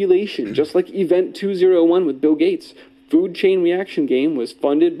simulation, just like Event 201 with Bill Gates. Food chain reaction game was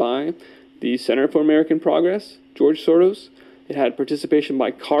funded by the Center for American Progress, George Soros. It had participation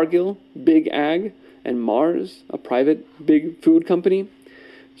by Cargill, Big Ag, and Mars, a private big food company,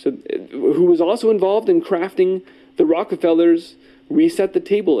 who was also involved in crafting the Rockefellers' reset the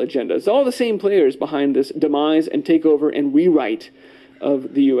table agenda. It's all the same players behind this demise and takeover and rewrite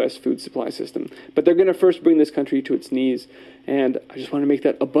of the U.S. food supply system. But they're going to first bring this country to its knees. And I just want to make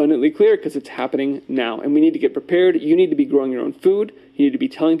that abundantly clear because it's happening now. And we need to get prepared. You need to be growing your own food. You need to be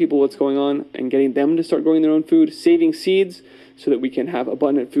telling people what's going on and getting them to start growing their own food, saving seeds so that we can have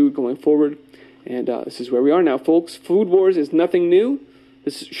abundant food going forward. And this is where we are now, folks. Food wars is nothing new.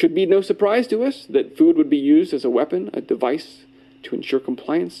 This should be no surprise to us that food would be used as a weapon, a device to ensure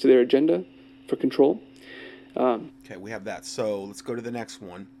compliance to their agenda for control. Okay, we have that. So let's go to the next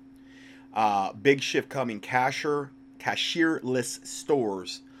one. Big shift coming. Cashierless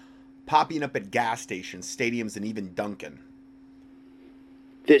stores popping up at gas stations, stadiums, and even Dunkin'.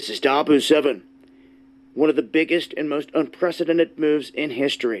 This is Dabu 7. One of the biggest and most unprecedented moves in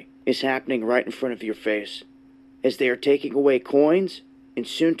history is happening right in front of your face, as they are taking away coins and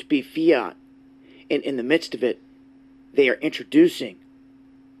soon to be fiat. And in the midst of it, they are introducing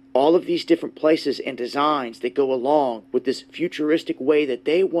all of these different places and designs that go along with this futuristic way that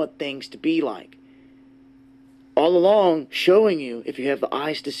they want things to be like. All along showing you, if you have the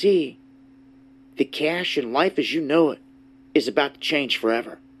eyes to see, that cash and life as you know it is about to change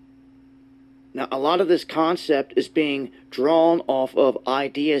forever. Now, a lot of this concept is being drawn off of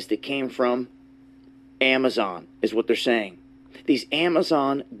ideas that came from Amazon, is what they're saying. These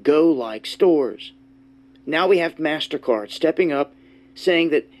Amazon Go-like stores. Now we have MasterCard stepping up, saying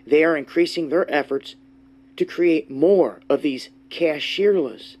that they are increasing their efforts to create more of these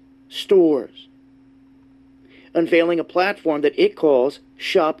cashierless stores, unveiling a platform that it calls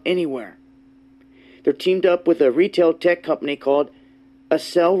Shop Anywhere. They're teamed up with a retail tech company called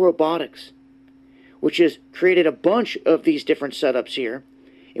Accel Robotics, which has created a bunch of these different setups here.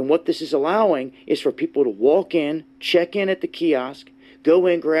 And what this is allowing is for people to walk in, check in at the kiosk, go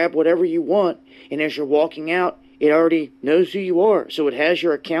in, grab whatever you want, and as you're walking out, it already knows who you are. So it has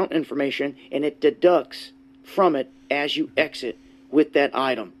your account information, and it deducts from it as you exit with that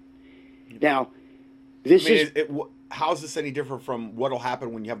item. Now, how is this any different from what will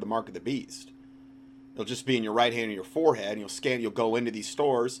happen when you have the mark of the beast? It'll just be in your right hand or your forehead, and you'll go into these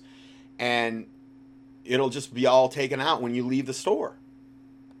stores, and it'll just be all taken out when you leave the store.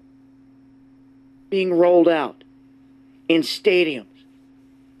 Being rolled out in stadiums,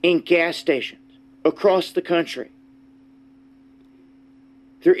 in gas stations, across the country.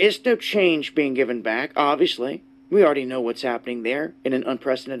 There is no change being given back, obviously. We already know what's happening there in an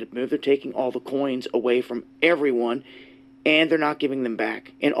unprecedented move. They're taking all the coins away from everyone And they're not giving them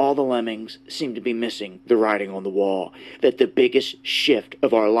back. And all the lemmings seem to be missing the writing on the wall that the biggest shift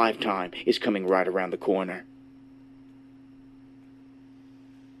of our lifetime is coming right around the corner.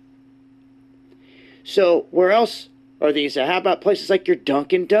 So where else are these? How about places like your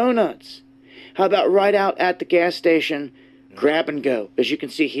Dunkin' Donuts? How about right out at the gas station, grab and go, as you can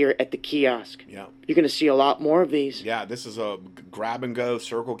see here at the kiosk? Yeah. You're going to see a lot more of these. Yeah, this is a grab and go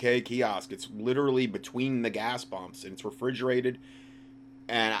Circle K kiosk. It's literally between the gas pumps, and it's refrigerated.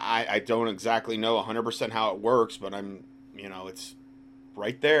 And I don't exactly know 100% how it works, but it's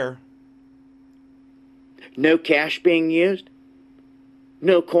right there. No cash being used.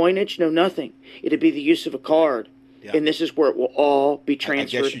 No coinage, no nothing. It'd be the use of a card. Yeah. And this is where it will all be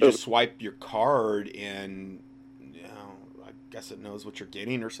transferred. I guess you just swipe your card and, I guess it knows what you're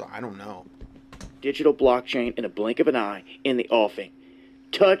getting or something. I don't know. Digital blockchain in a blink of an eye in the offing.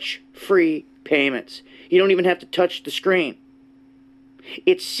 Touch-free payments. You don't even have to touch the screen.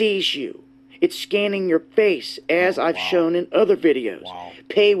 It sees you. It's scanning your face, as I've shown in other videos. Wow.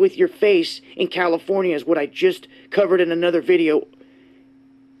 Pay with your face in California is what I just covered in another video.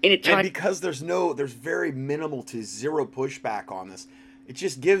 And because there's very minimal to zero pushback on this, it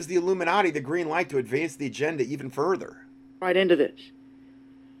just gives the Illuminati the green light to advance the agenda even further. Right into this.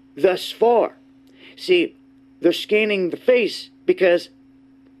 Thus far. See, they're scanning the face because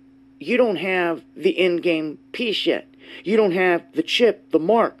you don't have the in-game piece yet. You don't have the chip, the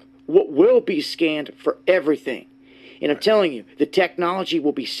mark, what will be scanned for everything. And I'm telling you, the technology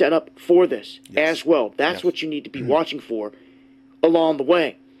will be set up for this as well. That's what you need to be watching for along the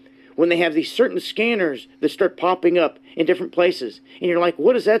way. When they have these certain scanners that start popping up in different places, and you're like,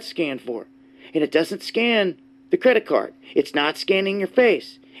 what does that scan for? And it doesn't scan the credit card. It's not scanning your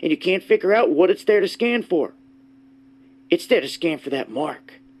face, and you can't figure out what it's there to scan for. It's there to scan for that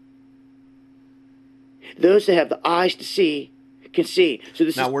mark. Those that have the eyes to see can see.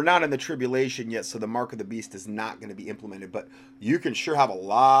 So we're not in the tribulation yet, so the mark of the beast is not going to be implemented, but you can sure have a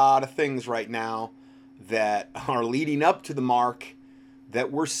lot of things right now that are leading up to the mark that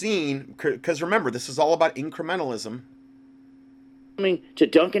we're seeing, because remember, this is all about incrementalism. Coming to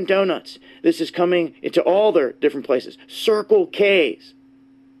Dunkin' Donuts. This is coming into all their different places. Circle K's.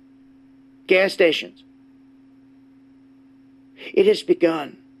 Gas stations. It has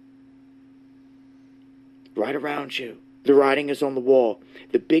begun. Right around you. The writing is on the wall.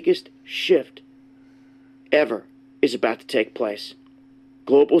 The biggest shift ever is about to take place.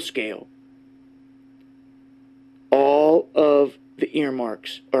 Global scale. All of the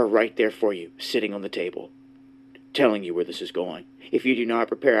earmarks are right there for you, sitting on the table, telling you where this is going. If you do not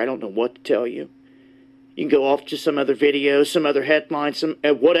prepare, I don't know what to tell you. You can go off to some other video, some other headline,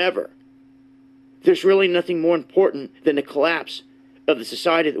 whatever. There's really nothing more important than the collapse of the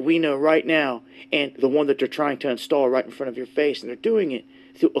society that we know right now and the one that they're trying to install right in front of your face. And they're doing it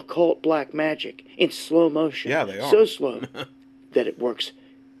through occult black magic in slow motion. Yeah, they are. So slow that it works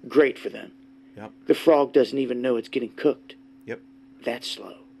great for them. Yep. The frog doesn't even know it's getting cooked. Yep. That's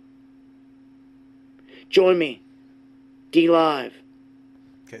slow. Join me. D-Live.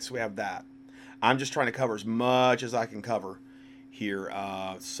 Okay, so we have that. I'm just trying to cover as much as I can cover here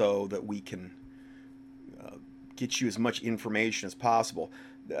so that we can get you as much information as possible.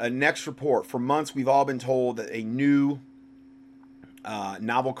 Next report. For months, we've all been told that a new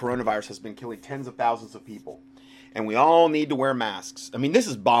novel coronavirus has been killing tens of thousands of people. And we all need to wear masks. I mean, this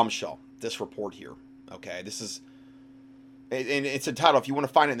is bombshell, this report here. Okay, this is... And it's entitled, if you want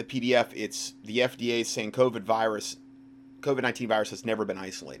to find it in the PDF, it's the FDA saying COVID-19 virus has never been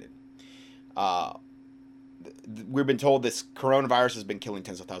isolated. We've been told this coronavirus has been killing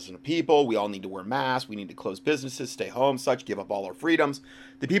tens of thousands of people. We all need to wear masks. We need to close businesses, stay home, give up all our freedoms.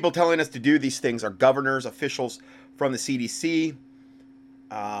 The people telling us to do these things are governors, officials from the CDC,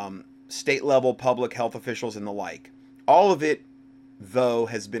 state-level public health officials, and the like. All of it, though,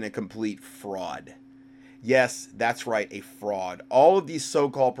 has been a complete fraud. Yes, that's right, a fraud. All of these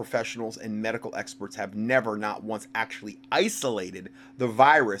so-called professionals and medical experts have never, not once, actually isolated the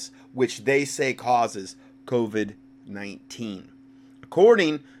virus which they say causes COVID-19.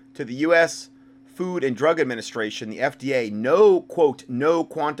 According to the U.S. Food and Drug Administration, the FDA, no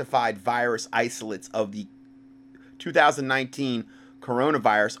quantified virus isolates of the 2019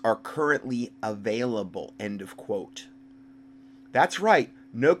 coronavirus are currently available, end of quote. That's right.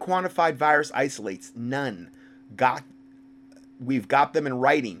 No quantified virus isolates, none. We've got them in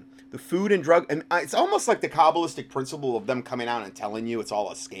writing. The Food and Drug, and it's almost like the Kabbalistic principle of them coming out and telling you it's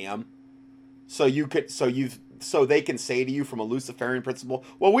all a scam. So they can say to you from a Luciferian principle,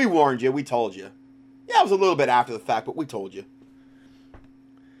 well, we warned you, we told you. Yeah, it was a little bit after the fact, but we told you.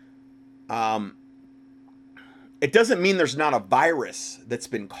 It doesn't mean there's not a virus that's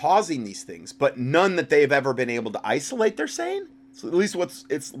been causing these things, but none that they've ever been able to isolate, they're saying. So at least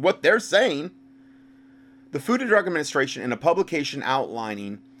it's what they're saying. The Food and Drug Administration, in a publication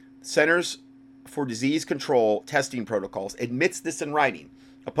outlining Centers for Disease Control testing protocols, admits this in writing.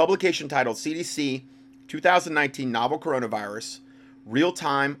 A publication titled CDC 2019 Novel Coronavirus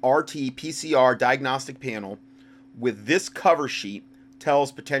Real-Time RT-PCR Diagnostic Panel with this cover sheet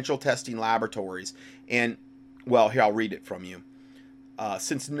tells potential testing laboratories, and, well, here, I'll read it from you.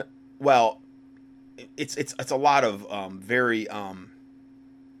 It's a lot of very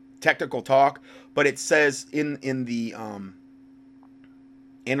technical talk, but it says in the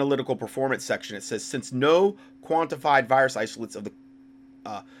analytical performance section, it says, since no quantified virus isolates of the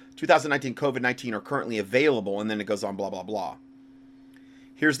 2019 COVID-19 are currently available, and then it goes on blah, blah, blah.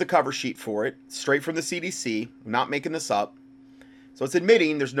 Here's the cover sheet for it, straight from the CDC. I'm not making this up. So it's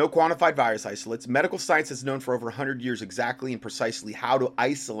admitting there's no quantified virus isolates. Medical science has known for over 100 years exactly and precisely how to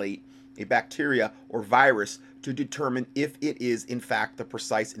isolate a bacteria or virus to determine if it is, in fact, the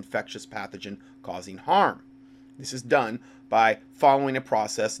precise infectious pathogen causing harm. This is done by following a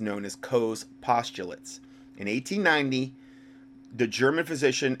process known as Koh's postulates. In 1890, the German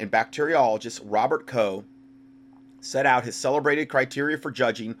physician and bacteriologist Robert Koch set out his celebrated criteria for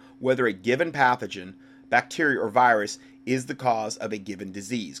judging whether a given pathogen, bacteria, or virus is the cause of a given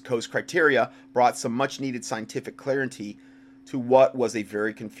disease. Koch's criteria brought some much-needed scientific clarity to what was a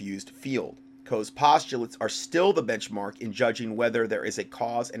very confused field. Koh's postulates are still the benchmark in judging whether there is a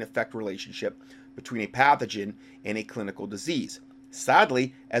cause and effect relationship between a pathogen and a clinical disease.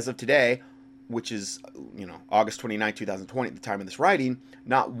 Sadly, as of today, which is, August 29, 2020, at the time of this writing,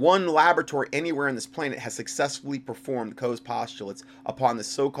 not one laboratory anywhere on this planet has successfully performed Koh's postulates upon the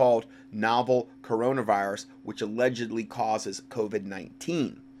so-called novel coronavirus, which allegedly causes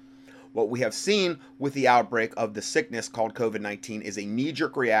COVID-19. What we have seen with the outbreak of the sickness called COVID-19 is a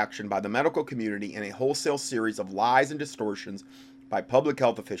knee-jerk reaction by the medical community and a wholesale series of lies and distortions by public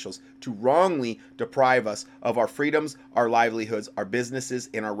health officials to wrongly deprive us of our freedoms, our livelihoods, our businesses,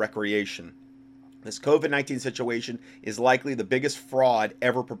 and our recreation. This COVID-19 situation is likely the biggest fraud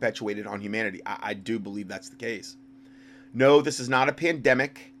ever perpetuated on humanity. I do believe that's the case. No, this is not a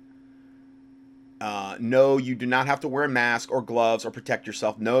pandemic. No, you do not have to wear a mask or gloves or protect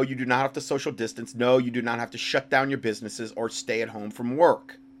yourself. No, you do not have to social distance. No, you do not have to shut down your businesses or stay at home from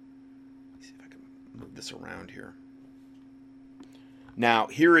work. Let's see if I can move this around here. Now,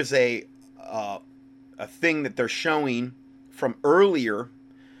 here is a thing that they're showing from earlier.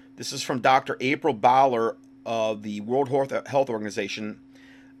 This is from Dr. April Bowler of the World Health Organization.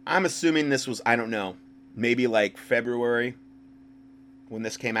 I'm assuming this was, I don't know, maybe like February when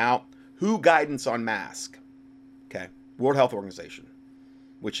this came out. WHO guidance on mask. Okay. World Health Organization,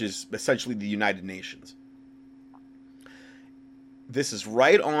 which is essentially the United Nations. This is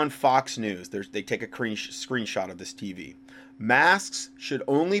right on Fox News. They take a screenshot of this TV. Masks should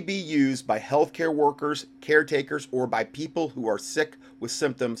only be used by healthcare workers, caretakers, or by people who are sick with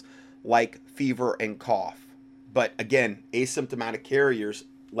symptoms like fever and cough. But again, asymptomatic carriers,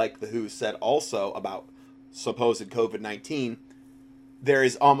 like the WHO said also about supposed COVID-19, there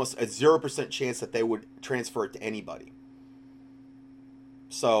is almost a 0% chance that they would transfer it to anybody.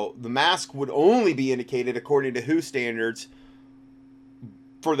 So the mask would only be indicated according to WHO standards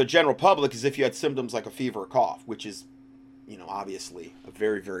for the general public as if you had symptoms like a fever or cough, which is, obviously a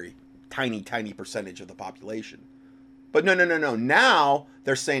very, very tiny percentage of the population. But no. Now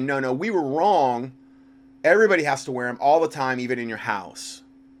they're saying, no, we were wrong. Everybody has to wear them all the time, even in your house.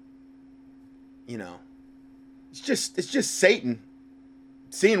 It's just Satan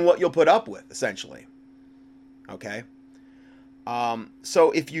seeing what you'll put up with, essentially. Okay?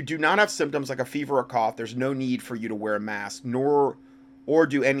 So if you do not have symptoms like a fever or cough, there's no need for you to wear a mask, or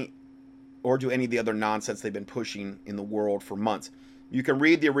do any of the other nonsense they've been pushing in the world for months. You can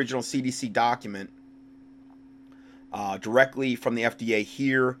read the original CDC document directly from the FDA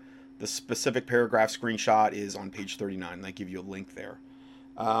here. The specific paragraph screenshot is on page 39, and I give you a link there.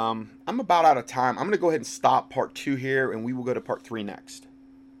 I'm about out of time. I'm going to go ahead and stop part 2 here, and we will go to part 3 next.